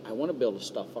 I want to build a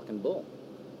stuffed fucking bull.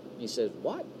 He says,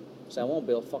 what? I said, I want to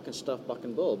build a fucking stuffed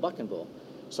bucking bull.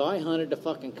 So I hunted the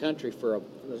fucking country for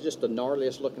just the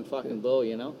gnarliest looking fucking bull,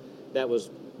 that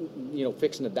was,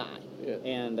 fixing to die. Yeah.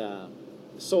 And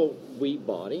so we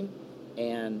bought him,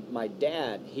 and my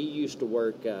dad, he used to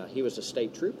work, he was a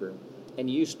state trooper, and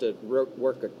he used to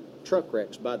work a truck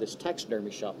wrecks by this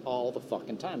taxidermy shop all the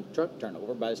fucking time. Truck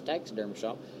turnover by this taxidermy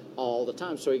shop all the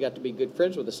time. So he got to be good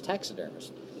friends with this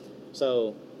taxidermist.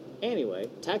 So anyway,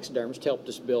 taxidermist helped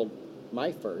us build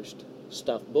my first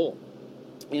stuffed bull.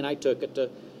 And I took it to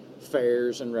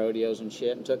fairs and rodeos and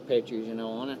shit and took pictures,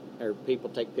 on it, or people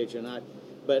take pictures. And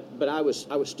but I was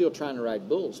still trying to ride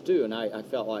bulls too, and I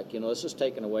felt like, this is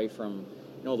taken away from,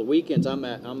 the weekends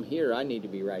I'm here, I need to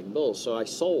be riding bulls. So I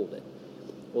sold it.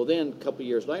 Well, then a couple of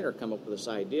years later, I come up with this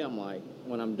idea. I'm like,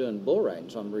 when I'm doing bull riding,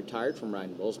 so I'm retired from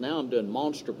riding bulls. Now I'm doing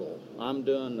monster bull. I'm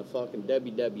doing the fucking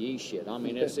WWE shit. I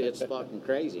mean, it's fucking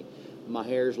crazy. My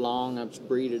hair's long. I'm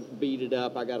beaded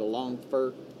up. I got a long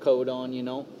fur coat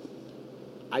on,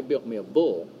 I built me a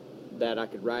bull that I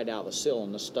could ride out of the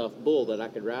ceiling, the stuffed bull that I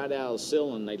could ride out of the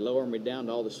ceiling. And they lower me down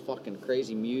to all this fucking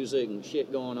crazy music and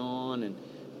shit going on, and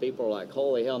people are like,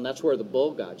 holy hell. And that's where the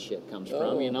bull god shit comes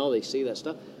from. They see that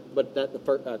stuff. But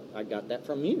I got that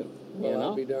from you.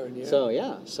 I'll be darned, yeah. So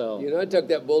yeah, I took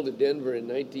that bull to Denver in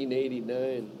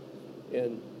 1989,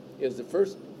 and it was the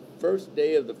first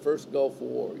day of the first Gulf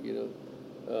War.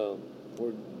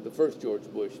 Where the first George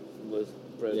Bush was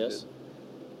president. Yes.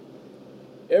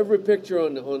 Every picture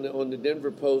on the Denver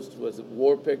Post was a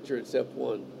war picture except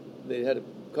one. They had a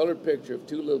colored picture of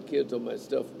two little kids on my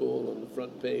stuffed bull on the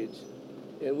front page,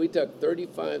 and we took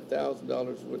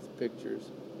 $35,000 worth of pictures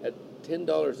at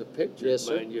 $10 a picture, yes,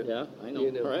 mind you. Yeah, I know.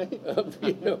 Right?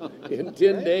 In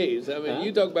 10 days. I mean,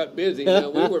 you talk about busy.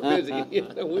 Now, we were busy.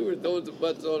 We were throwing some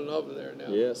butts on and off of there now.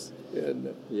 Yes.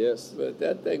 And yes. But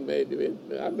that thing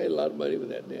I made a lot of money with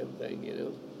that damn thing.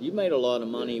 You made a lot of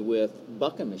money with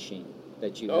bucking machine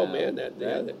that you. Oh have, man,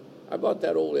 right? I bought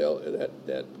that old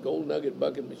that gold nugget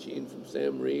bucking machine from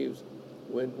Sam Reeves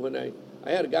when I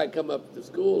had a guy come up to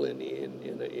school and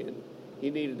he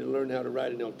needed to learn how to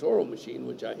ride an El Toro machine,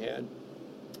 which I had.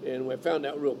 And I found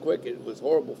out real quick it was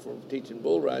horrible for teaching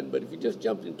bull riding, but if you just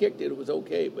jumped and kicked it, it was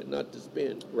okay, but not to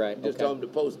spin. Right, You just tell him to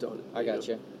post on it. I got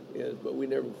you. Yes, but we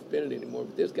never spin it anymore.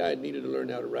 But this guy needed to learn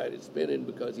how to ride it spinning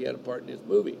because he had a part in his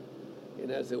movie.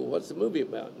 And I said, well, what's the movie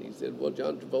about? And he said, well,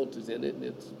 John Travolta's in it, and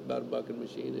it's about a bucking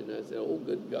machine. And I said, oh,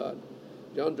 good God.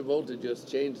 John Travolta just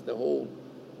changed the whole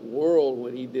world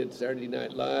when he did Saturday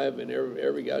Night Live, and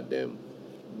every goddamn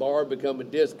bar become a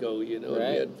disco, Right. and we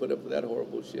had to put up with that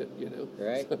horrible shit,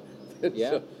 Right.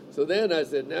 Yeah. So then I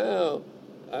said, now,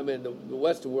 the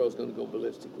Western world's going to go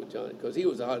ballistic with Johnny, because he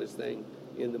was the hottest thing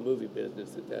in the movie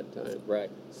business at that time.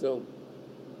 Right. So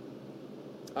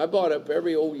I bought up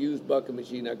every old used bucking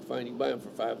machine I could find. You can buy them for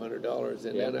 $500,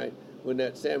 and then when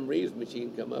that Sam Reeves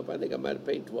machine come up, I think I might have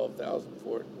paid $12,000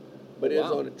 for it. But it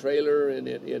was on a trailer, and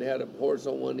it had a horse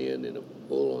on one end and a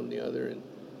bull on the other,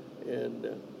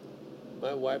 and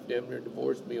my wife damn near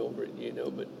divorced me over it,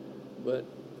 but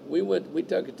we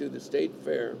took it to the state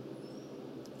fair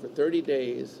for 30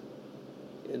 days,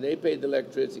 and they paid the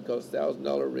electricity, cost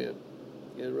 $1,000 rent,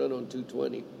 and it run on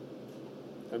 220.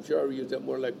 I'm sure I used up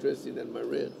more electricity than my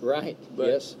rent. Right. But,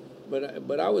 yes.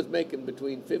 But I was making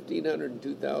between 1,500 and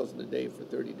 2,000 a day for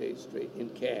 30 days straight in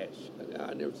cash.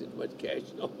 I never seen so much cash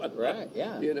in all my life. Right,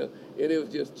 yeah. You know, and it was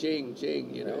just ching,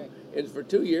 you know. Right. And for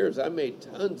 2 years, I made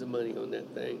tons of money on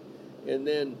that thing. And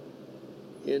then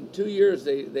in 2 years,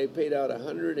 they paid out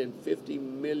 $150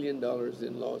 million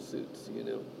in lawsuits, you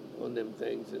know, on them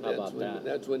things. And How about that?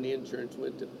 That's when the insurance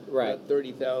went to Right. about $30,000 a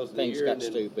year. Things got and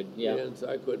then, stupid, yeah. And so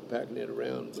I quit packing it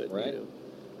around. But, Right. you know.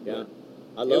 Yeah. But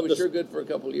I it love was sure good for a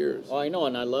couple of years. Oh, I know,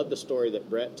 and I love the story that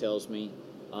Brett tells me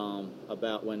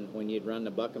about when you'd run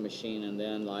the bucket machine, and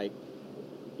then, like,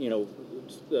 you know,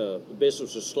 the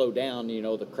business would slow down. You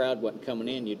know, the crowd wasn't coming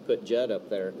in. You'd put Judd up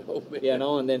there, Oh, man. you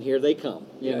know, and then here they come.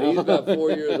 You know? He's about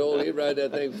 4 years old. He'd ride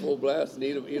that thing full blast and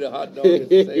eat a hot dog at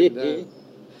the same time.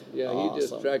 Yeah, he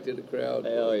just Awesome. attracted a crowd.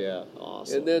 Hell yeah,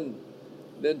 awesome. And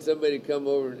then somebody come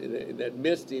over that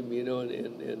missed him, you know,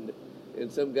 and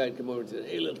some guy come over and said,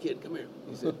 "Hey, little kid, come here."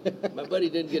 He said, "My buddy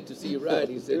didn't get to see you ride."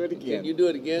 He said, Do it again. "Can you do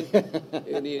it again?"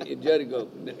 And Judd would go,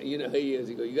 "You know how he is."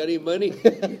 He go, "You got any money?"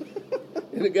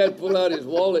 And the guy pull out his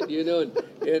wallet, you know,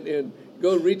 and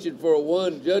go reaching for a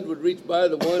one. Judd would reach by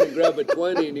the one and grab a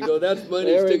 20, and he go, "That's money."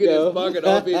 There we Stick it in go. his pocket.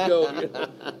 Off he'd go. You know?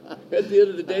 At the end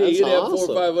of the day, That's he'd have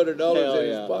awesome. $400 or $500 Hell in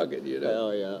yeah. his pocket. You know,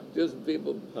 Hell yeah, just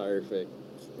people. perfect.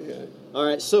 Yeah. All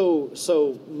right, so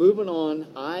moving on,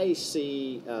 I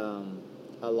see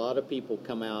a lot of people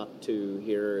come out to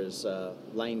here as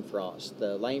Lane Frost.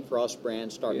 The Lane Frost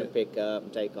brand starting to Yeah. pick up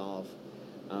and take off.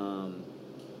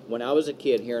 When I was a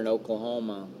kid here in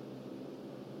Oklahoma,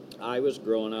 I was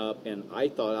growing up and I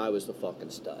thought I was the fucking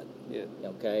stud. Yeah.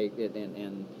 Okay,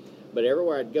 but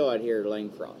everywhere I'd go, I'd hear Lane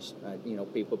Frost. You know,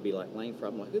 people would be like, Lane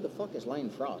Frost. I'm like, who the fuck is Lane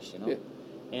Frost? You know, Yeah.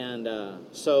 and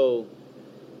so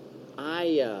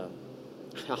I'll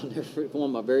never. One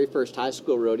of my very first high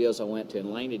school rodeos I went to,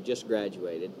 and Lane had just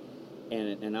graduated,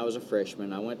 and I was a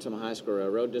freshman. I went to my high school. I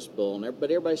rode this bull,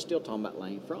 but everybody's still talking about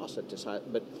Lane Frost at this high.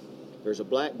 But there's a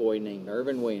black boy named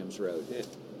Irvin Williams rode,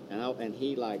 Yeah. and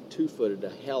he like 2-footed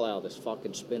the hell out of this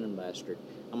fucking spinning bastard.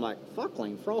 I'm like, fuck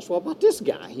Lane Frost. What about this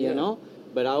guy? You Yeah. know.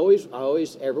 But I always,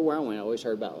 everywhere I went, I always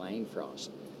heard about Lane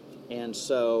Frost, and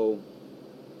so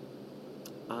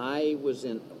I was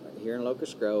here in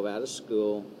Locust Grove, out of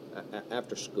school,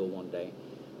 after school one day.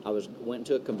 I went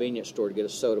to a convenience store to get a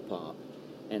soda pop,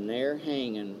 and there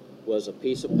hanging was a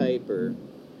piece of paper,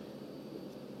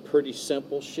 pretty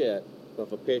simple shit,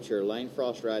 of a picture of Lane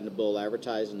Frost riding a bull,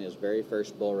 advertising his very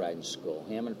first bull riding school,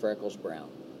 him and Freckles Brown.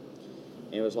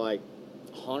 And it was like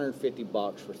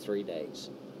 $150 for 3 days.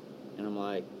 And I'm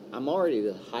like, I'm already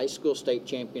the high school state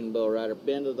champion bull rider,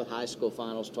 been to the high school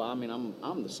finals twice. I mean,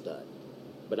 I'm the stud.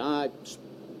 But I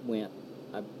went,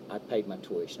 I paid my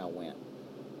tuition, I went.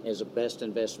 It was the best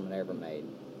investment I ever made.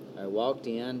 I walked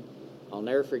in, I'll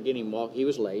never forget him he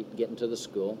was late getting to the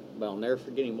school, but I'll never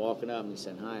forget him walking up and he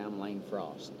said, "Hi, I'm Lane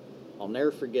Frost." I'll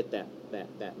never forget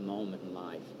that moment in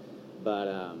life. But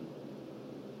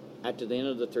after the end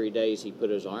of the 3 days, he put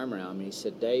his arm around me. He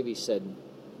said, "Dave," he said,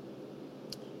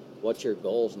 "what's your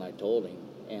goals?" And I told him.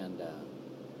 And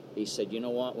he said, "You know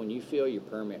what? When you feel your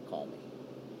permit, call me."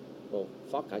 Well,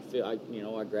 fuck, I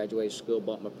graduated school,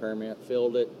 bought my permit,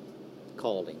 filled it,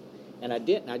 called him. And I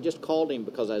didn't. I just called him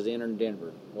because I was entering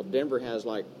Denver. Well, Denver has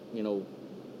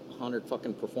 100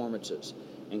 fucking performances.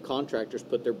 And contractors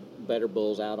put their better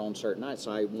bulls out on certain nights.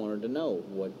 So I wanted to know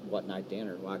what night to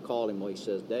enter. Well, I called him. Well, he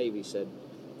says, "Dave," he said,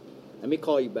 "let me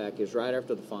call you back." It was right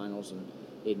after the finals, and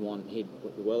he'd won the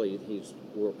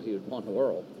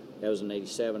world. That was in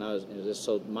 '87.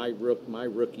 So my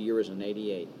rookie year was in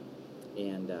 '88.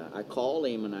 And I called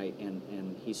him,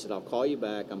 and he said, "I'll call you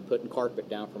back. I'm putting carpet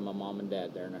down for my mom and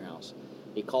dad there in their house."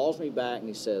 He calls me back, and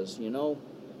he says,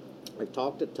 "I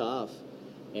talked to Tough,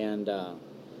 and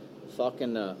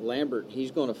fucking Lambert,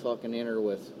 he's going to fucking enter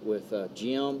with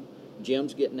Jim.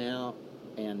 Jim's getting out,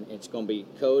 and it's going to be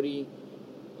Cody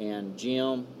and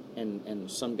Jim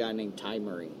and some guy named Ty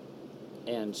Murray."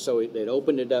 And so it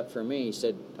opened it up for me. He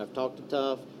said, "I've talked to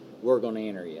Tough. We're going to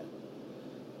enter you."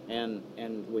 And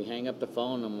we hang up the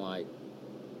phone. I'm like,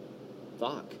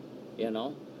 fuck, and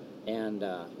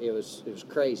it was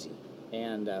crazy.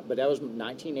 And but that was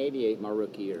 1988, my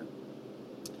rookie year.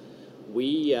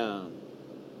 We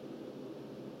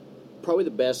probably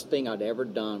the best thing I'd ever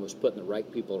done was putting the right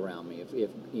people around me. If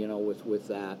with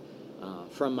that,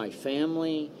 from my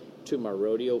family to my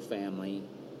rodeo family,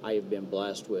 I have been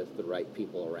blessed with the right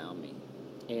people around me.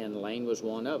 And Lane was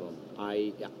one of them.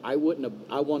 I won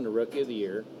the Rookie of the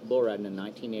Year, bull riding in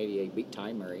 1988, beat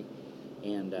Ty Murray,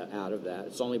 and out of that,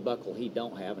 it's only buckle he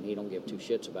don't have, and he don't give two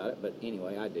shits about it. But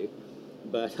anyway, I do.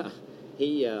 But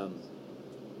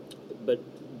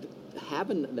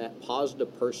having that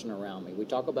positive person around me. We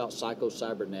talk about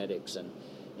psycho-cybernetics and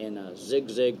Zig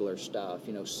Ziglar stuff,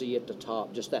 see at the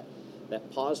top, just that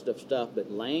positive stuff.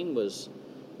 But Lane was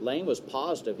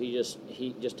positive.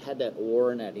 He just had that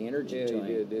aura and that energy to him.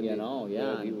 Did, didn't he?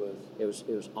 Yeah, he was. It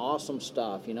was awesome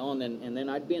stuff, and then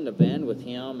I'd be in the van with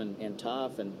him and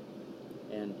Tough and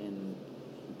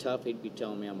Tough. He'd be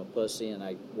telling me I'm a pussy and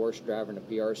I worst driver in the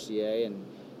PRCA, and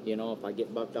if I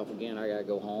get bucked off again, I gotta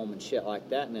go home and shit like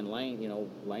that. And then Lane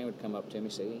would come up to me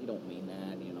and say, "You don't mean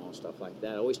that," stuff like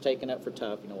that. Always taking up for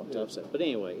Tough, what Tough said. But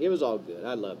anyway, it was all good.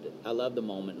 I loved it. I loved the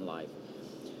moment in life.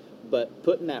 But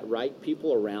putting that right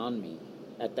people around me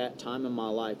at that time in my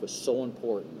life was so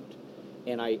important.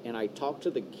 And I talk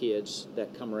to the kids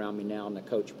that come around me now in the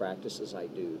coach practices I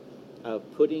do, of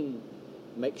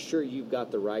make sure you've got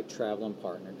the right traveling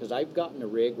partner. Because I've gotten a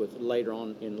rig with later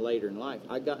in life,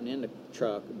 I've gotten in the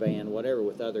truck, van, whatever,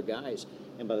 with other guys.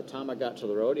 And by the time I got to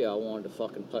the rodeo, I wanted to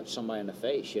fucking punch somebody in the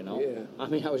face, Yeah. I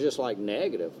mean, I was just like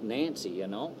negative, Nancy,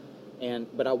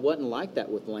 But I wasn't like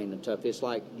that with Lane and Tough. It's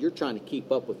like you're trying to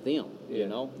keep up with them,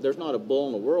 There's not a bull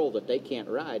in the world that they can't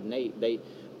ride, and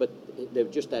but they're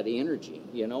just that energy,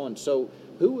 And so,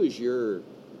 who is your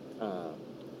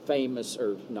famous,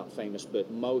 or not famous, but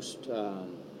most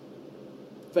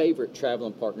favorite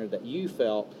traveling partner that you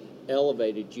felt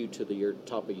elevated you to your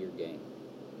top of your game?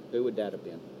 Who would that have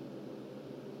been?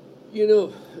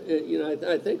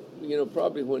 I think,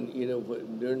 probably when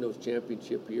during those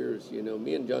championship years,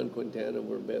 me and John Quintana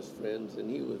were best friends, and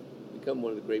he was become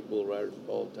one of the great bull riders of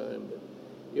all time. But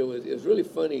it was really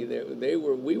funny that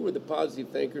we were the positive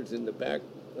thinkers in the back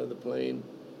of the plane,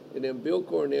 and then Bill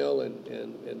Cornell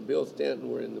and Bill Stanton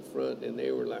were in the front, and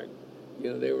they were like,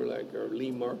 or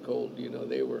Lee Marcold,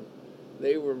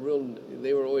 they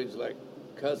were always like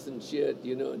cussing shit,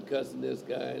 and cussing this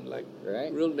guy and like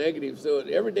real negative. So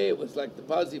every day it was like the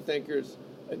positive thinkers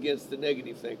against the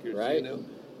negative thinkers,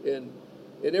 and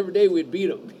every day we'd beat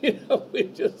them,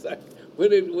 we'd just like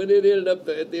when it ended up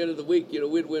at the end of the week,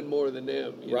 we'd win more than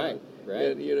them, right,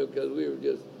 and because we were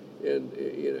just, and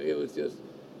it was just,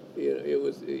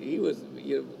 he was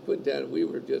Quintana. We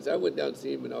were just. I went down to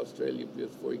see him in Australia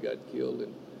just before he got killed,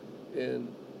 and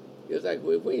it was like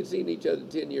we ain't seen each other in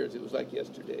 10 years. It was like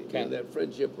yesterday. Okay. That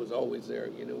friendship was always there.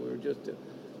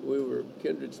 We were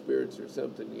kindred spirits or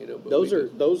something. But those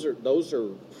are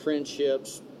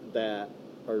friendships that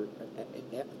are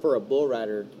for a bull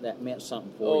rider that meant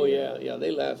something for you. Oh yeah,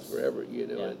 they last forever.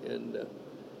 Yeah. And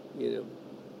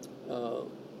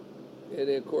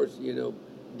then of course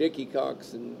Dickie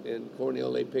Cox and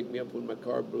Cornell, they picked me up when my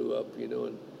car blew up.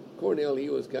 And Cornell, he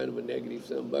was kind of a negative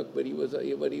sumbuck, but he was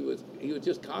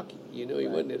just cocky. He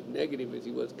wasn't as negative as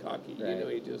he was cocky.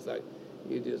 Right.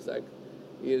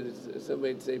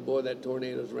 Somebody'd say, "Boy, that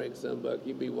Tornado's rank sumbuck."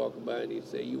 He'd be walking by and he'd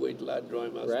say, "You wait till I draw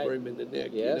him, I'll spur him in the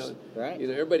neck." Yes. Right.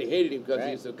 Everybody hated him because Right.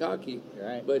 he was so cocky.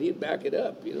 Right. But he'd back it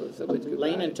up. Somebody's good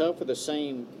Lane ride. and Tough are the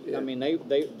same. Yeah. I mean,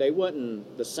 they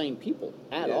wasn't the same people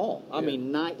at Yeah. all. I Yeah.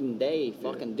 mean, night and day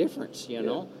fucking difference,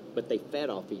 Yeah. But they fed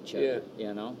off each other.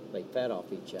 They fed off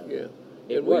each other. Yeah.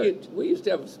 It And worked. we used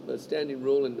to have a standing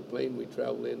rule in the plane we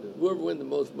traveled in. Whoever won the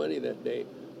most money that day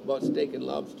bought steak and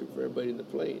lobster for everybody in the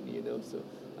plane, So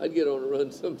I'd get on a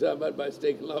run sometime. I'd buy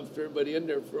steak and lobster, everybody in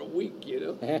there for a week,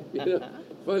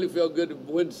 Finally felt good to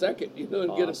win second, and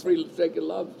get a free steak and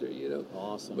lobster,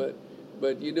 Awesome. But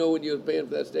when you were paying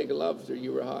for that steak and lobster,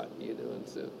 you were hot, and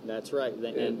so. That's right.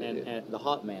 And the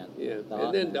hot man. Yeah. The And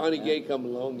hot then man, Donnie yeah. Gay come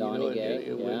along, Donnie Gay,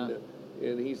 and yeah.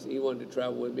 and he wanted to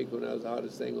travel with me when I was the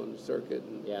hottest thing on the circuit.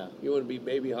 And Yeah. he wanted to be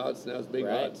baby hots, and I was big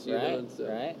Right, hots, right, and so.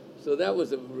 right. So that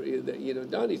was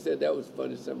Donnie said that was the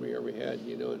funnest summer he ever had,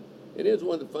 and it is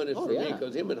one of the funnest Oh, for me yeah.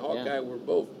 because him and Hawkeye Yeah. were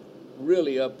both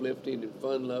really uplifting and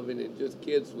fun-loving and just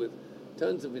kids with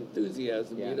tons of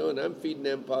enthusiasm, Yeah. and I'm feeding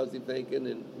them positive thinking.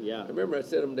 And Yeah. I remember I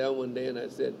sat them down one day and I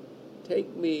said,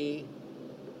 "Take me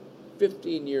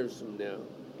 15 years from now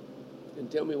and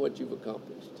tell me what you've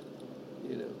accomplished."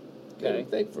 Let him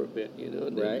think for a bit, And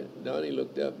then Right. Donnie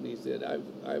looked up and he said,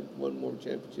 I've won more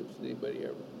championships than anybody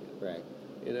ever. Right.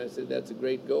 And I said, "That's a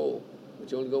great goal,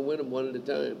 but you're only going to win them one at a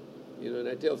time." And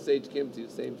I tell Sage Kimsey the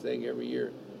same thing every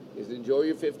year, is enjoy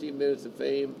your 15 minutes of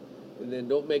fame, and then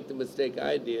don't make the mistake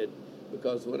I did,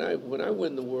 because when I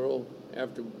win the world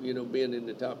after, being in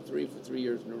the top 3 for 3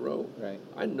 years in a row, Right.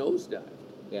 I nosedived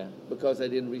Yeah. because I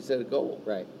didn't reset a goal.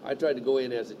 Right. I tried to go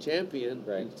in as a champion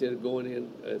Right. instead of going in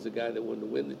as a guy that wanted to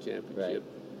win the championship.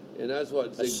 And that's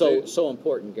what That's Zig so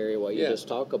important, Gary, what you Yeah. just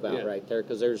talk about Yeah. right there,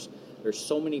 because there's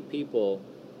so many people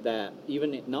that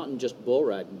not in just bull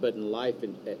riding, but in life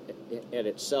at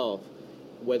itself,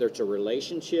 whether it's a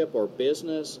relationship or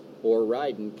business or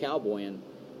riding, cowboying,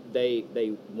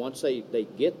 they once they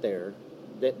get there,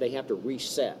 that they have to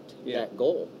reset that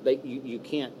goal. You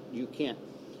can't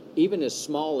even as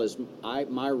small as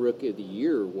my rookie of the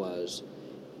year was.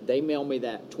 They mailed me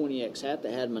that 20X hat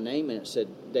that had my name in it. Said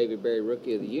David Berry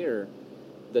Rookie of the Year.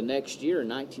 The next year,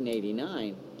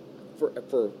 1989,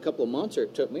 for a couple of months,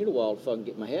 it took me a while to fucking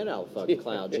get my head out of the fucking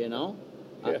clouds, you know.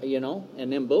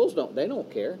 And them Bulls they don't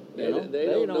care. They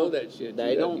don't know that shit.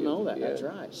 They don't know that. That's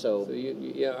right. So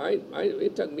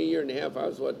it took me a year and a half. I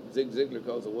was what Zig Ziglar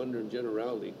calls a wandering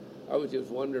generality. I was just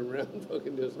wandering around,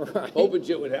 fucking just hoping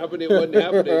shit would happen. It wasn't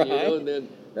happening, you know.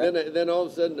 And then all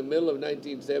of a sudden, in the middle of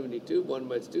 1972, one of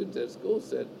my students at school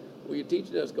said, "Well, you're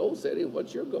teaching us goal setting.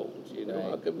 What's your goals? You know,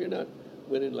 how come you're not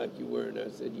winning like you were?" And I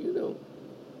said,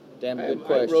 damn good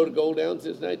question. I wrote a goal down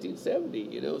since 1970.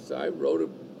 You know, so I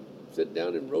sit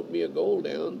down and wrote me a goal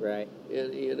down. Right.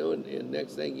 And and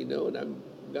next thing you know, and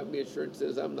got me a shirt that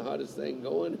says I'm the hottest thing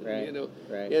going. Right. You know.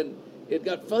 Right. And it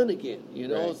got fun again, you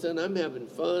know. All of a sudden, I'm having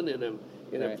fun, and I'm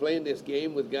playing this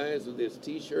game with guys with this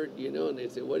T-shirt, you know. And they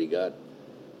say, "What do you got?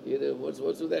 You know, what's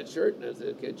with that shirt?" And I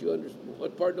said, "Can't you understand?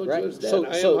 What part don't you understand?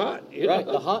 I am hot." You know?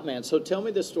 The hot man. So tell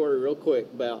me the story real quick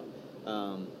about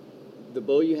the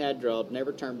bull you had drawed,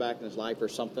 never turned back in his life, or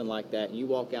something like that. And you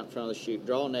walk out in front of the chute,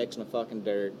 draw next in the fucking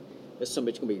dirt. This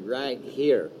somebody's gonna be right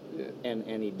here,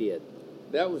 and he did.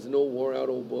 That was an old wore-out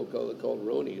old bull called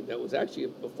Roney. That was actually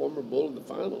a former bull in the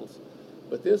finals.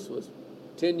 But this was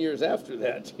 10 years after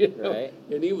that, you know,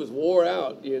 and he was wore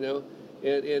out, you know,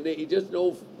 and he just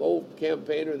an old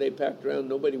campaigner. They packed around,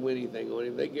 nobody won anything on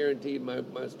him. They guaranteed my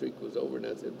streak was over, and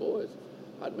I said, "Boys,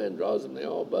 hot man draws them, they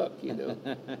all buck, you know."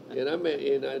 and I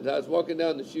was walking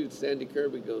down the chute. Sandy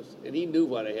Kirby goes, and he knew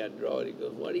what I had drawn. He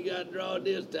goes, "What do you got drawn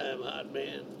this time, hot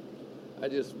man?" I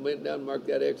just went down and marked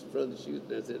that X in front of the chute,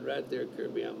 and I said, "Right there,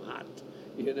 Kirby, I'm hot."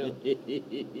 You know.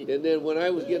 And then when I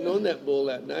was getting on that bull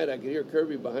that night, I could hear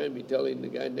Kirby behind me telling the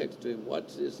guy next to him,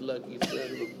 "Watch this lucky son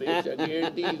of a bitch. I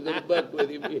guarantee he's going to buck with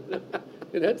him." You know?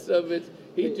 And that son of a bitch,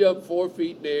 he jumped 4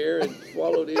 feet in the air and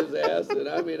swallowed his ass. And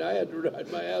I mean, I had to ride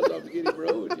my ass off to get him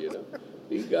rode, you know.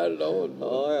 He got it on.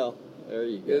 Oh, well, there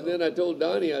you go. And then I told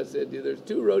Donnie, I said, "There's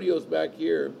 2 rodeos back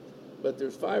here, but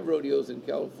there's 5 rodeos in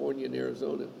California and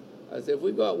Arizona." I said, "If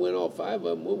we go out and win all 5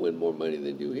 of them, we'll win more money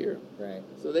than do here." Right.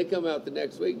 So they come out the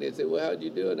next week and they say, "Well, how'd you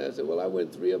do?" And I said, "Well, I win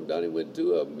 3 of them. Donnie win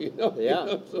 2 of them." You know. Yeah. You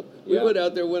know? So we went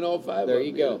out there and win all 5 there of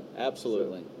them. You go. You know?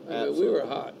 Absolutely. So, I mean, we were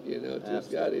hot. You know.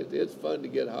 It's fun to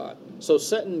get hot. So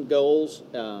setting goals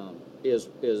is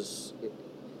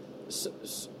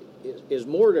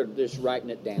more to just writing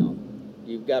it down.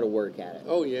 You've got to work at it.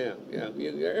 Oh yeah.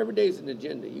 Every day's an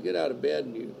agenda. You get out of bed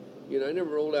and you know, I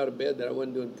never rolled out of bed that I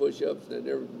wasn't doing push-ups, and I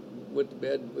never went to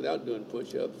bed without doing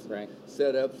push-ups,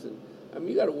 set-ups, and I mean,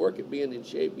 you got to work at being in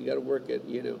shape. You got to work at,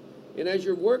 you know, and as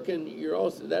you're working, you're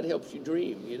also that helps you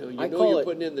dream. You know, you're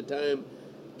putting in the time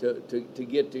to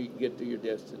get to your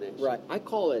destination. Right. I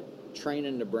call it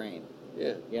training the brain.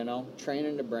 Yeah. You know,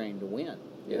 training the brain to win.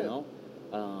 Yeah. You know,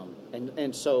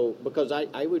 and so because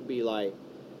I would be like,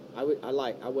 I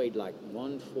weighed like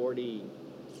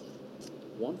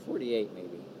 148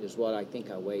 maybe is what I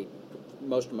think I weighed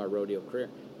most of my rodeo career.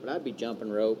 But I'd be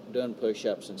jumping rope, doing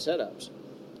push-ups and set-ups.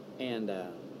 And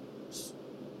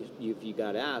if you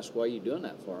got asked, what are you doing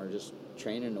that for? I'm just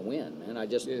training to win, man. I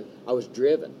was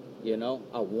driven, you know.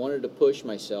 I wanted to push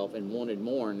myself and wanted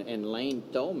more. And Lane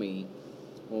told me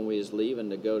when we was leaving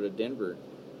to go to Denver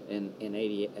in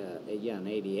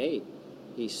 88,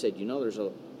 he said, you know, there's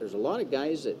a lot of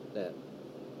guys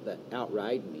that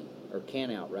outride me or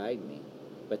can outride me,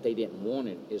 but they didn't want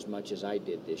it as much as I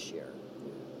did this year.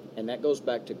 And that goes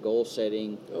back to goal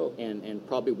setting and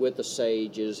probably with the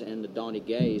Sages and the Donnie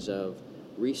Gays of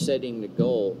resetting the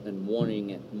goal and wanting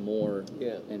it more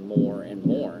and more and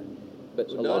more. But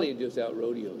Donnie just out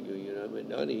rodeo you know. I mean,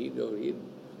 Donnie, he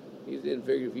didn't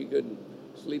figure if he couldn't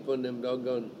sleep on them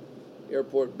doggone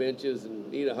airport benches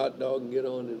and eat a hot dog and get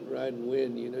on and ride and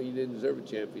win, you know, you didn't deserve a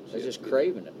championship. They're just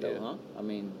craving it, though, huh? I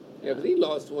mean... Yeah, but he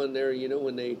lost one there, you know,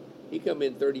 when he come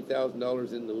in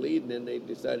 $30,000 in the lead, and then they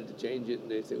decided to change it,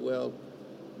 and they said, well,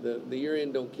 the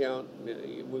year-end don't count.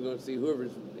 We're going to see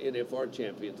whoever's NFR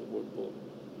champion's the World Bull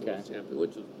champion,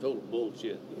 which was total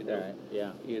bullshit, you know. Right,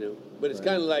 yeah. You know, but it's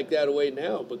kind of like that away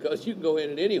now, because you can go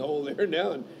in at any hole there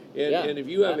now, and if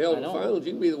you have held the finals,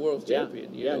 you can be the world's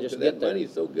champion. You know, just that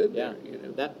money's so good there. You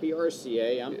know, that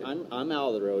PRCA, I'm out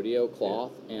of the rodeo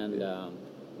cloth, and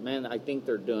man, I think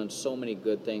they're doing so many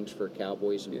good things for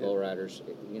cowboys and bull riders.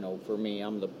 You know, for me,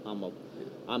 I'm the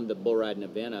bull riding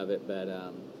event of it, but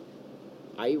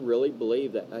I really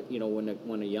believe that you know,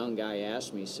 when a young guy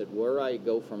asked me, he said, "Where do I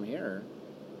go from here?"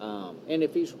 And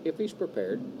if he's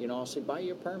prepared, I'll say buy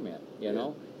you a permit,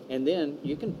 know, and then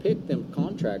you can pick them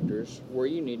contractors where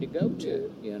you need to go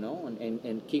to,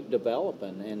 and keep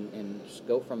developing and just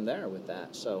go from there with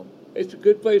that. So it's a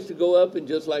good place to go up, and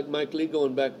just like Mike Lee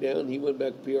going back down, he went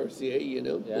back to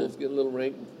PRCA. Bulls get a little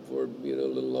rank for a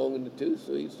little long in the tooth,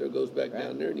 so he still goes back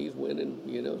down there and he's winning.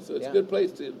 So it's a good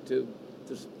place to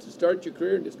start your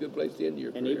career, and it's a good place to end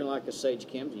your career. And even like a Sage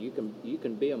Kimzey, you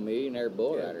can be a millionaire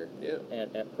bull rider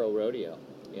at Pro Rodeo,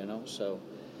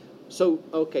 So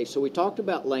okay, so we talked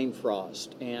about Lane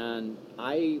Frost, and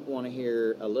I want to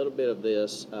hear a little bit of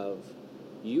this of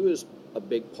you as a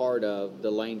big part of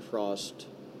the Lane Frost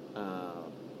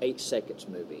 8 Seconds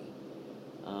movie.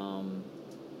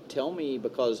 Tell me,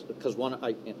 because one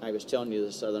I was telling you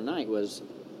this other night was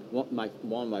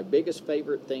one of my biggest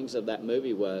favorite things of that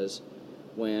movie was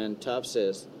when Tuff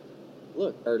says,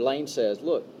 Lane says,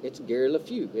 look, it's Gary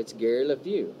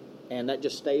LeFew, and that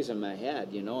just stays in my head,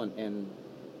 and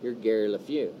you're Gary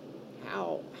LeFew.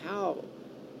 How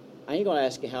I ain't gonna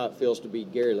ask you how it feels to be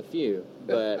Gary LeFew,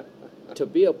 but to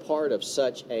be a part of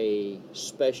such a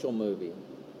special movie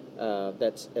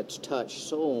that's touched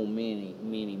so many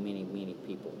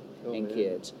people and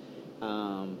kids.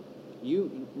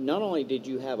 You not only did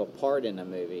you have a part in the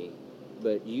movie,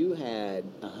 but you had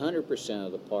 100%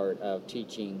 of the part of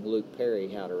teaching Luke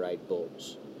Perry how to ride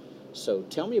bulls. So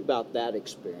tell me about that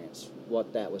experience,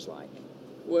 what that was like.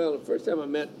 Well, the first time I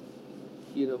met,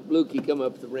 Luke, he come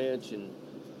up to the ranch,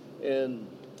 and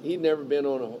he'd never been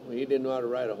he didn't know how to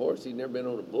ride a horse. He'd never been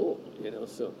on a bull,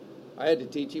 so I had to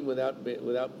teach him without,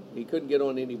 he couldn't get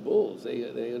on any bulls.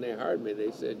 When they hired me,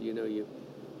 they said, we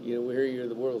hear you're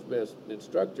the world's best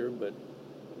instructor, but,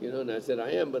 and I said,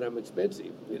 I am, but I'm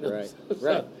expensive, Right, so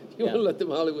right. You want to let them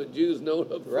Hollywood Jews know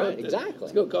up front. Right, exactly.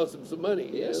 It's going to cost them some money.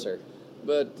 Yes, sir.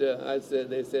 But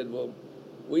they said, well,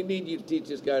 we need you to teach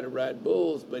this guy to ride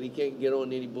bulls, but he can't get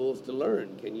on any bulls to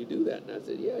learn. Can you do that? And I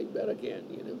said, yeah, you bet I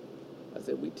can, I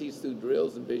said, we teach through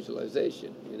drills and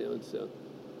visualization, and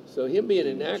so him being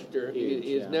an actor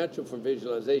is natural for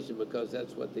visualization, because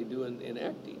that's what they do in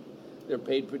acting. They're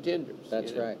paid pretenders.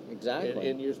 That's right, exactly.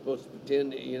 And you're supposed to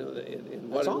pretend, and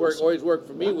what awesome. always worked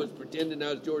for me was pretending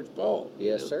I was George Paul.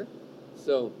 Yes, sir.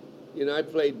 So, I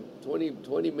played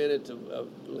 20 minutes of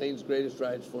Lane's greatest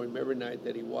rides for him every night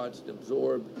that he watched,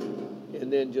 absorbed,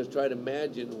 and then just try to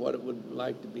imagine what it would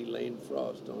like to be Lane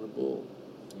Frost on a bull.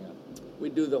 Yeah. We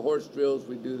do the horse drills,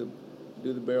 we do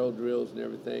the barrel drills and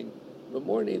everything. But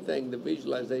more than anything, the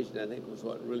visualization, I think, was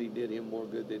what really did him more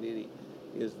good than any,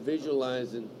 is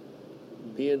visualizing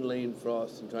being Lane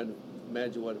Frost and trying to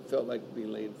imagine what it felt like to be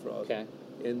Lane Frost. Okay.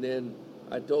 And then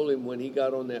I told him when he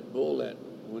got on that bull,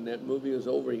 when that movie was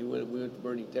over, we went to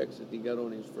Bernie, Texas. He got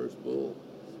on his first bull.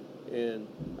 And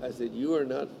I said, you are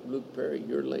not Luke Perry,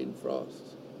 you're Lane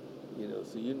Frost.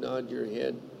 So you nod your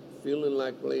head, feeling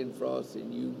like Lane Frost,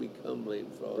 and you become Lane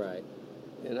Frost. Right.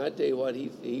 And I tell you what,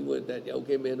 he went that,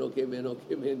 okay, man,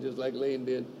 just like Lane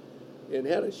did, and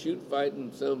had a shoot fight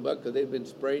in some buck, because they'd been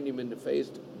spraying him in the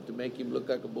face to make him look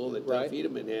like a bull that Tuff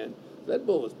Hedeman had. So that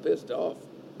bull was pissed off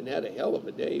and had a hell of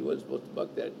a day. He wasn't supposed to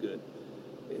buck that good.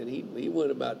 And he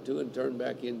went about 2 and turned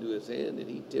back into his hand, and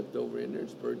he tipped over in there and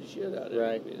spurred the shit out of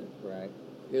him. Right.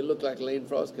 It looked like Lane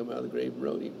Frost come out of the grave and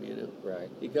rode him, Right.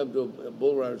 He come to a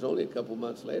bull riders only a couple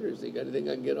months later. He said, got anything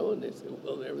I can get on? They said,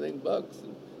 well, everything bucks.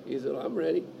 And he said, well, I'm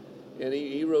ready. And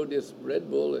he rode this red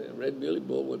muley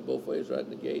bull, went both ways right in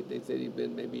the gate. They said he'd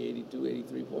been maybe 82,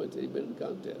 83 points. He'd been in the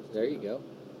contest. There you go.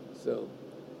 So,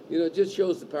 it just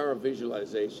shows the power of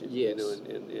visualization. Yes.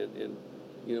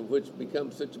 And which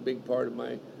becomes such a big part of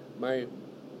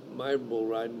my bull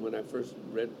riding when I first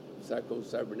read Psycho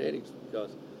Cybernetics,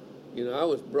 because, I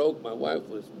was broke. My wife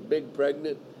was big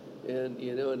pregnant, and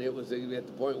it was at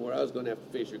the point where I was going to have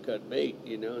to fish or cut bait,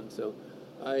 and so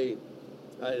I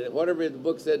whatever the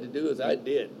book said to do is I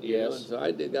did, yes. And so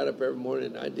I got up every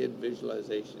morning and I did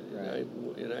visualization, right.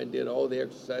 and I did all the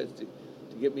exercise to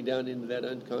get me down into that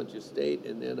unconscious state,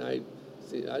 and then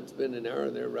I'd spend an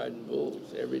hour there riding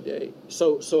bulls every day.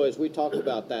 So as we talk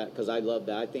about that, because I love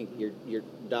that, I think you're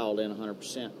dialed in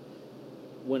 100%.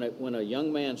 When a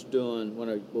young man's when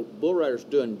a bull rider's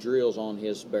doing drills on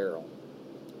his barrel,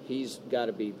 he's got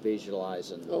to be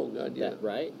visualizing. Oh God, yeah. That,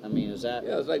 right? I mean, is that?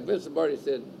 Yeah, it's like Vince Lombardi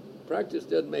said, practice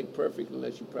doesn't make perfect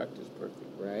unless you practice perfect.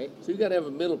 Right. So you got to have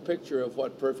a mental picture of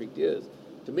what perfect is.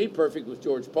 To me, perfect was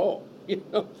George Paul.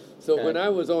 So okay. when I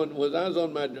was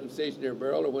on my stationary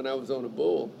barrel, or when I was on a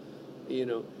bull,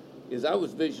 is I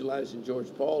was visualizing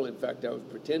George Paul. In fact, I was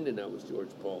pretending I was George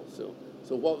Paul. So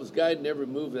what was guiding every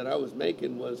move that I was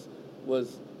making was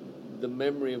the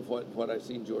memory of what I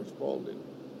seen George Paul do.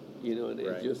 you know, and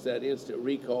Right. it's just that instant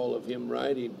recall of him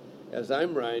riding as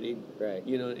I'm riding, Right.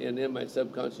 you know, and then my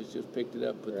subconscious just picked it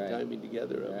up, put Right. the timing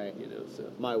together of Right. it, you know, so.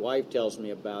 My wife tells me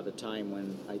about a time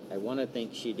when I want to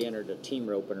think she'd entered a team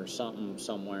roping or something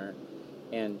somewhere,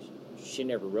 and she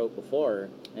never roped before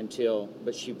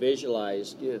but she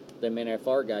visualized Yeah. them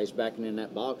NFR guys backing in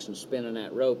that box and spinning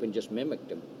that rope and just mimicked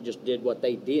them, just did what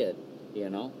they did, you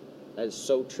know. That is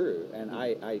so true. And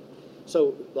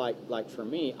so like for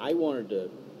me, I wanted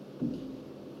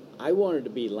to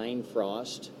be Lane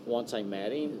Frost once I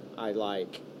met him.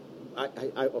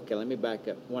 Okay, let me back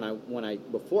up.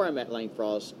 Before I met Lane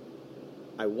Frost,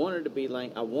 I wanted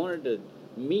to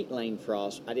meet Lane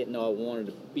Frost. I didn't know I wanted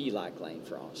to be like Lane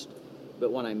Frost.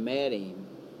 But when I met him,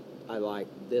 I like,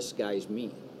 this guy's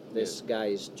me. This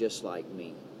guy's just like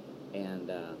me.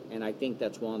 And I think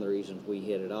that's one of the reasons we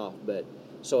hit it off. But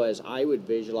so as I would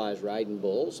visualize riding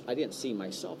bulls, I didn't see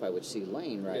myself. I would see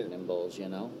Lane riding them bulls, you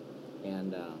know.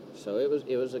 And so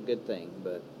it was a good thing.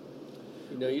 But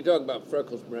you know, you talk about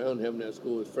Freckles Brown having that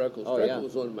school with Freckles. Oh, Freckles yeah.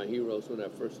 was one of my heroes when I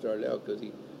first started out because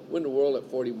he won the world at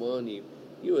 41.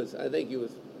 I think he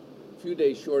was a few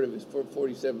days short of his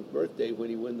 47th birthday when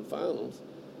he won the finals.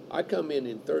 I come in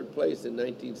third place in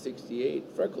 1968.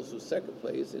 Freckles was second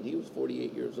place, and he was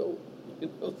 48 years old. You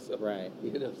know, so, right.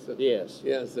 You know, so Yes.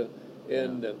 yeah. So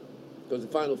and because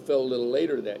the finals fell a little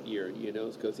later that year, you know,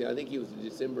 because I think he was a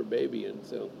December baby, and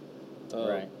so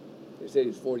Right. They said he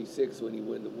was 46 when he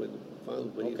won the finals,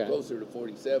 but he's Okay. closer to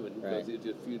 47 because Right. he was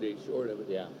just a few days short of it.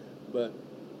 Yeah. But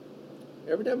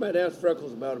every time I'd ask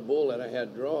Freckles about a bull that I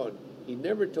had drawn, he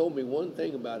never told me one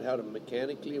thing about how to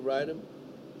mechanically ride him.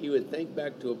 He would think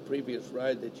back to a previous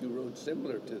ride that you rode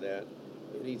similar to that,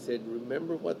 and he said,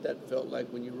 "Remember what that felt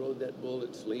like when you rode that bull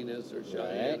at Salinas or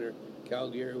Cheyenne Right. or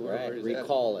Calgary or wherever Right. it's at?"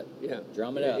 Recall it. Yeah.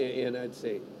 Drum it up. And I'd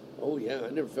say, "Oh yeah,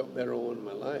 I never felt better on one in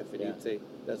my life." And Yeah. he'd say,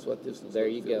 "That's what this is There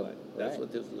going you to feel go. like. That's Right.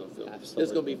 what this is going to feel like. This is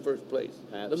Absolutely. going to be first place.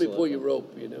 Let me pull Absolutely. your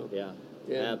rope, you know." Yeah.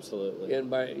 And- Absolutely.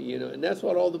 And and that's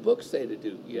what all the books say to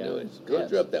do. You Yeah. know, it's conjure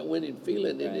Yes. up that winning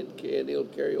feeling, Right. and it'll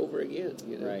carry over again.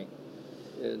 You know. Right.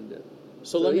 And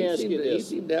So let me he ask seemed you to- this.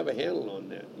 He seemed to have a handle on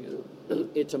that. You know.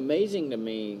 It's amazing to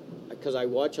me because I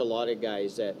watch a lot of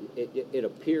guys that it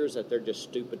appears that they're just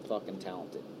stupid fucking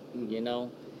talented, Mhm. you know,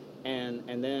 and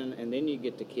then you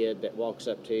get the kid that walks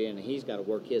up to you and he's got to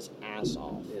work his ass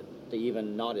off Yeah. to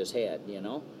even nod his head, you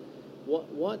know.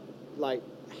 What like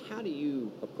how do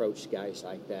you approach guys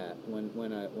like that when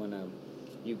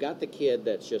you got the kid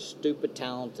that's just stupid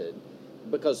talented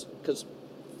because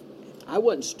I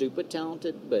wasn't stupid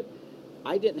talented, but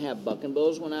I didn't have bucking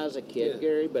bulls when I was a kid, Yeah.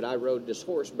 Gary, but I rode this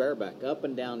horse bareback up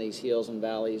and down these hills and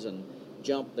valleys and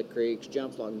jumped the creeks,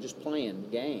 jumped along, just playing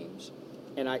games.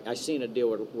 And I seen a deal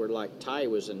where like Ty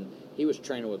he was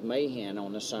training with Mahan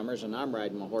on the summers, and I'm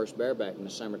riding my horse bareback in the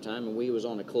summertime, and we was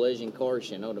on a collision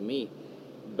course, you know, to meet.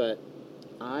 But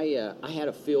I had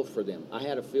a feel for them. I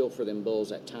had a feel for them bulls,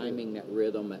 that timing, that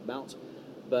rhythm, that bounce.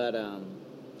 But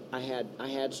I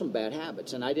had some bad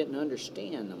habits, and I didn't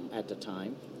understand them at the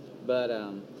time. But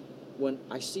when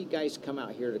I see guys come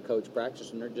out here to coach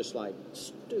practice, and they're just like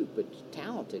stupid,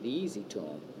 talented, easy to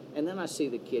them. And then I see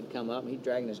the kid come up, and he's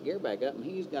dragging his gear back up, and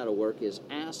he's got to work his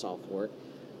ass off for it.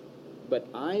 But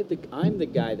I'm the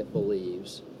guy that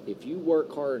believes if you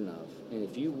work hard enough, and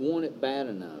if you want it bad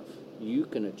enough, you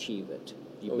can achieve it.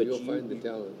 You'll find the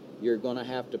talent. You're going to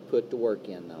have to put the work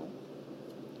in, though.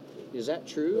 Is that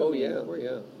true? Oh I mean,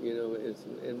 yeah. You know,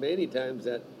 and many times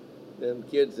that them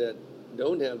kids that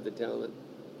don't have the talent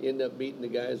end up beating the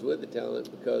guys with the talent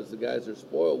because the guys are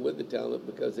spoiled with the talent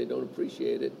because they don't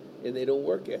appreciate it and they don't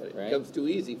work at it. Right. It comes too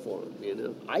easy for them, you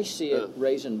know. I see it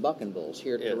raising bucking bulls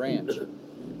here at Yeah. the ranch.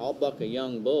 I'll buck a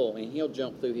young bull, and he'll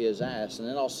jump through his ass, and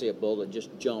then I'll see a bull that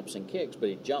just jumps and kicks, but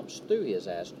he jumps through his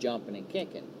ass, jumping and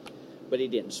kicking, but he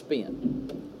didn't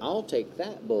spin. I'll take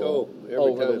that bull every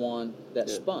over the time. one that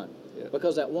Yeah. spun. Yeah.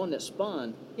 Because that one that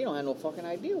spun, he don't have no fucking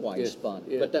idea why he Yeah. spun.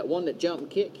 Yeah. But that one that jumped and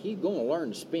kicked, he's going to learn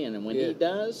to spin, and when Yeah. he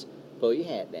does, pull your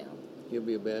hat down. He'll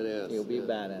be a badass. He'll be yeah. a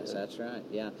badass. Yeah. That's right.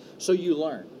 Yeah. So you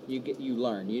learn. You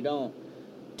learn. You don't.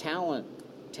 Talent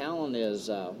is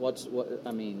I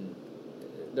mean.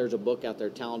 There's a book out there.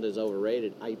 Talent is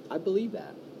overrated. I believe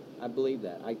that. I believe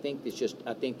that. I think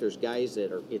there's guys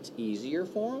that it's easier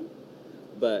for them,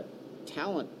 but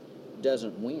talent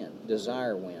doesn't win.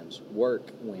 Desire wins.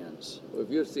 Work wins. Well, if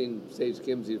you'd seen Sage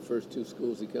Kimsey, the first two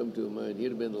schools he come to in mind, he'd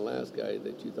have been the last guy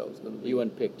that you thought was going to be. You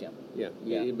wouldn't picked him. Yeah,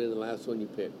 Yeah. he'd have been the last one you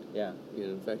picked. Yeah. You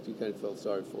know, in fact, you kind of felt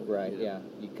sorry for him. Right. you know.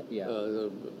 Yeah. You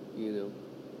know. You know,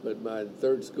 but my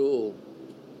third school,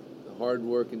 hard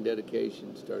work and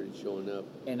dedication started showing up.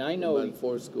 And I know, by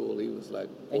before school, he was like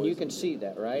poison. and you can see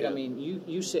that, right? Yeah. I mean,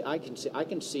 you see, I can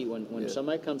see when Yeah.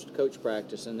 somebody comes to coach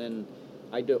practice, and then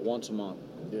I do it once a month.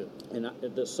 Yeah. And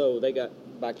so they got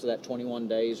back to that 21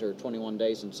 days or 21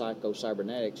 days in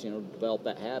psycho-cybernetics, develop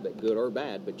that habit, good or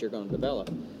bad, but you're going to develop.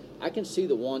 I can see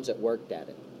the ones that worked at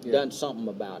it, done something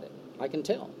about it. I can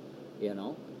tell,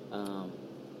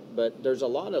 but there's a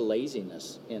lot of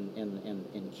laziness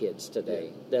in kids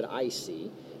today that I see,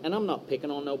 and I'm not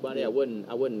picking on nobody. Yeah.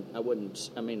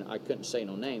 I mean, I couldn't say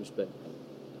no names, but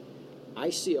I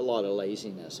see a lot of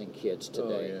laziness in kids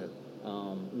today.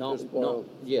 Oh,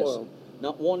 yeah.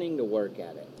 Not wanting to work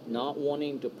at it, not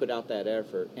wanting to put out that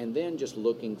effort, and then just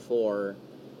looking for,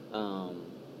 and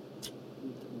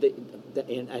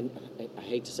I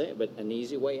hate to say it, but an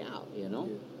easy way out,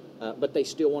 but they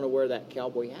still want to wear that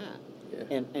cowboy hat.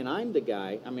 Yeah. And I'm the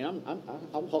guy. I mean,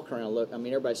 I walk around and look. I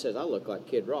mean, everybody says I look like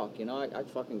Kid Rock. I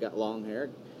fucking got long hair.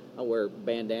 I wear a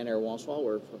bandana every once in a while. I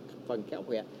wear a fucking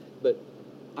cowboy hat. But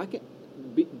I can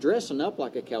dressing up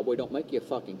like a cowboy don't make you a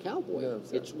fucking cowboy. No,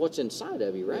 it's what's inside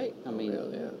of you, right? I mean,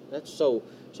 yeah. that's so.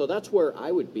 So that's where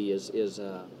I would be. Is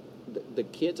the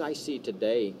kids I see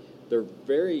today? They're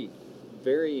very,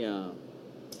 very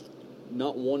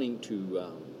not wanting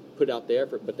to put out the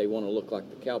effort, but they want to look like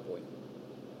the cowboy.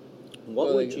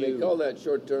 They call that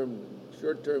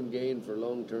short-term gain for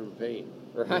long-term pain.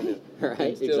 Right, right,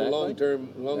 Instead exactly. of long-term,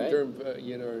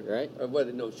 right.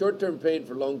 Short-term pain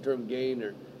for long-term gain,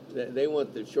 or they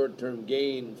want the short-term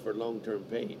gain for long-term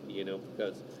pain.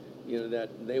 Because that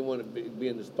they want to be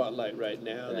in the spotlight right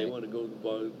now. Right. They want to go to the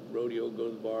bar, rodeo, go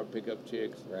to the bar, pick up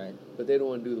chicks. Right. But they don't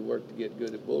want to do the work to get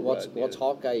good at bull riding. What's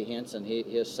Hawkeye Henson?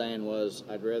 His saying was,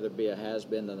 "I'd rather be a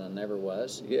has-been than I never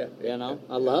was." Yeah.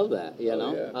 I love that. Yeah.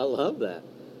 I love that.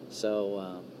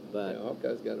 So, but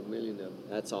Hawkeye's got a million of them.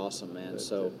 that's awesome, man. But,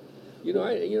 so,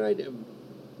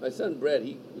 my son Brett,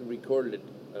 he recorded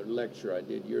a lecture I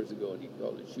did years ago, and he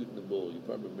called it "Shooting the Bull." You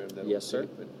probably remember that. Yes, sir.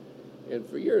 And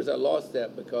for years I lost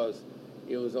that because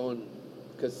it was on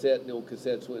cassette, and the old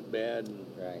cassettes went bad, and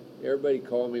right. everybody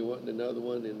called me wanting another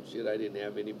one, and shit, I didn't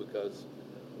have any because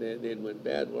they went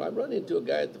bad. Well, I run into a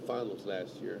guy at the finals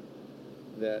last year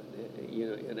that,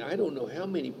 and I don't know how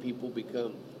many people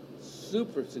become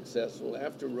super successful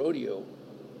after rodeo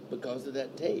because of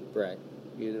that tape. Right.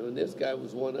 And this guy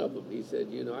was one of them. He said,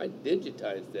 I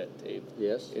digitized that tape.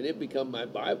 Yes. And it become my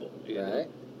Bible. Right.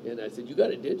 And I said, you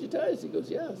got it digitized? He goes,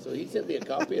 yeah. So he sent me a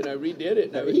copy, and I redid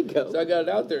it. There you go. So I got it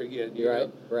out there again. You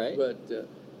know? Right. But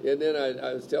and then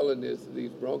I was telling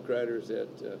these bronc riders at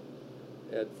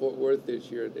Fort Worth this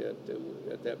year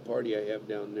at that party I have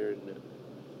down there in the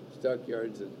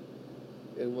stockyards,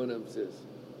 and one of them says,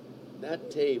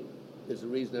 that tape is the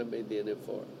reason I made the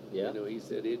NFR. Yeah. He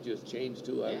said it just changed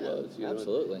who I was.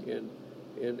 Absolutely. And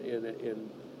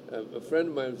a friend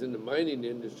of mine was in the mining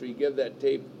industry. He gave that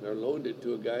tape or loaned it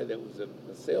to a guy that was a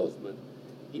salesman.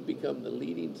 He became the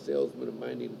leading salesman of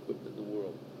mining equipment in the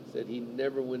world. Said he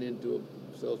never went into a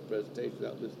sales presentation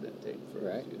without listening to that tape first.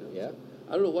 Right. Yeah. So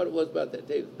I don't know what it was about that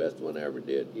tape. It's the best one I ever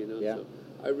did. Yeah. So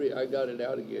I got it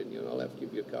out again. I'll have to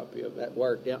give you a copy of it. That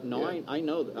worked. Yeah. No, Yeah. I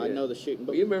know. I know the shooting.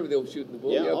 But you remember the old Shooting the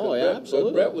Bull? Yeah. Oh, yeah.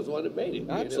 Absolutely. Brett was one that made it.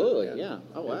 Absolutely. Yeah.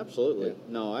 Oh, Yeah. absolutely. Yeah.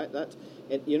 No,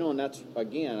 and that's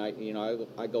again.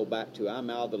 I go back to I'm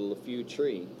out of the LeFew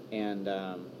tree and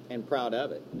proud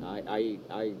of it.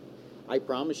 I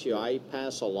promise you, I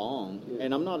pass along,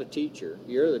 and I'm not a teacher.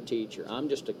 You're the teacher. I'm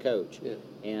just a coach. Yeah.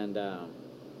 And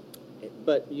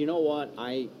but you know what?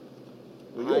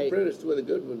 You apprenticed with a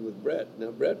good one with Brett.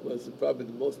 Now, Brett was probably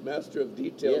the most master of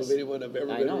detail of anyone I've ever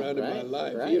been around in my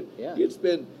life. Right, He'd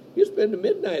spend the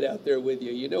midnight out there with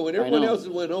you. When everyone else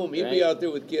went home, he'd be out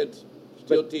there with kids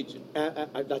still teaching.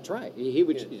 That's right. He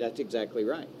would. Yeah. That's exactly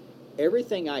right.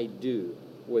 Everything I do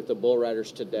with the bull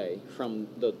riders today, from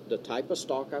the type of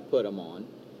stock I put them on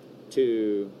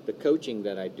to the coaching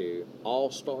that I do,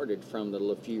 all started from the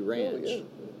LeFew Ranch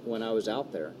when I was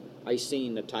out there. I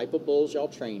seen the type of bulls y'all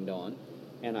trained on,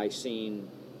 and I seen,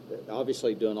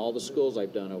 obviously doing all the schools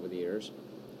I've done over the years,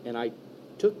 and I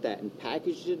took that and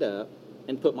packaged it up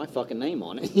and put my fucking name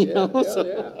on it. You know?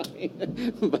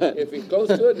 But if you're close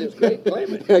to it, it's great.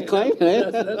 Claim it. Claim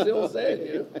it. That's the old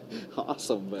saying.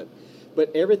 Awesome,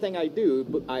 but everything I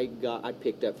do, I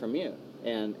picked up from you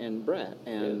and Brett,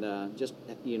 and just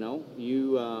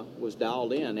you was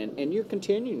dialed in, and you're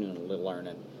continuing to learn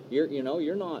it.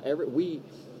 You're not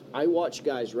I watch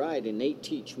guys ride, and they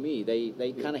teach me.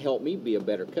 They kind of help me be a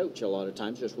better coach a lot of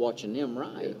times, just watching them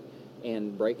ride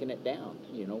and breaking it down.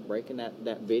 Breaking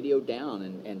that video down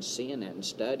and seeing that and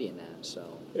studying that. So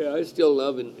I still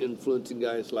love influencing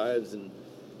guys' lives, and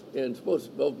and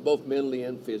supposed both mentally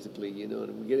and physically, you know.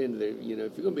 And we get into there, you know,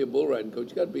 if you're going to be a bull riding coach,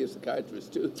 you got to be a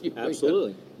psychiatrist too. You know,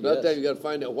 Absolutely. About that, you got to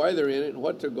find out why they're in it and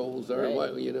what their goals are. Right. And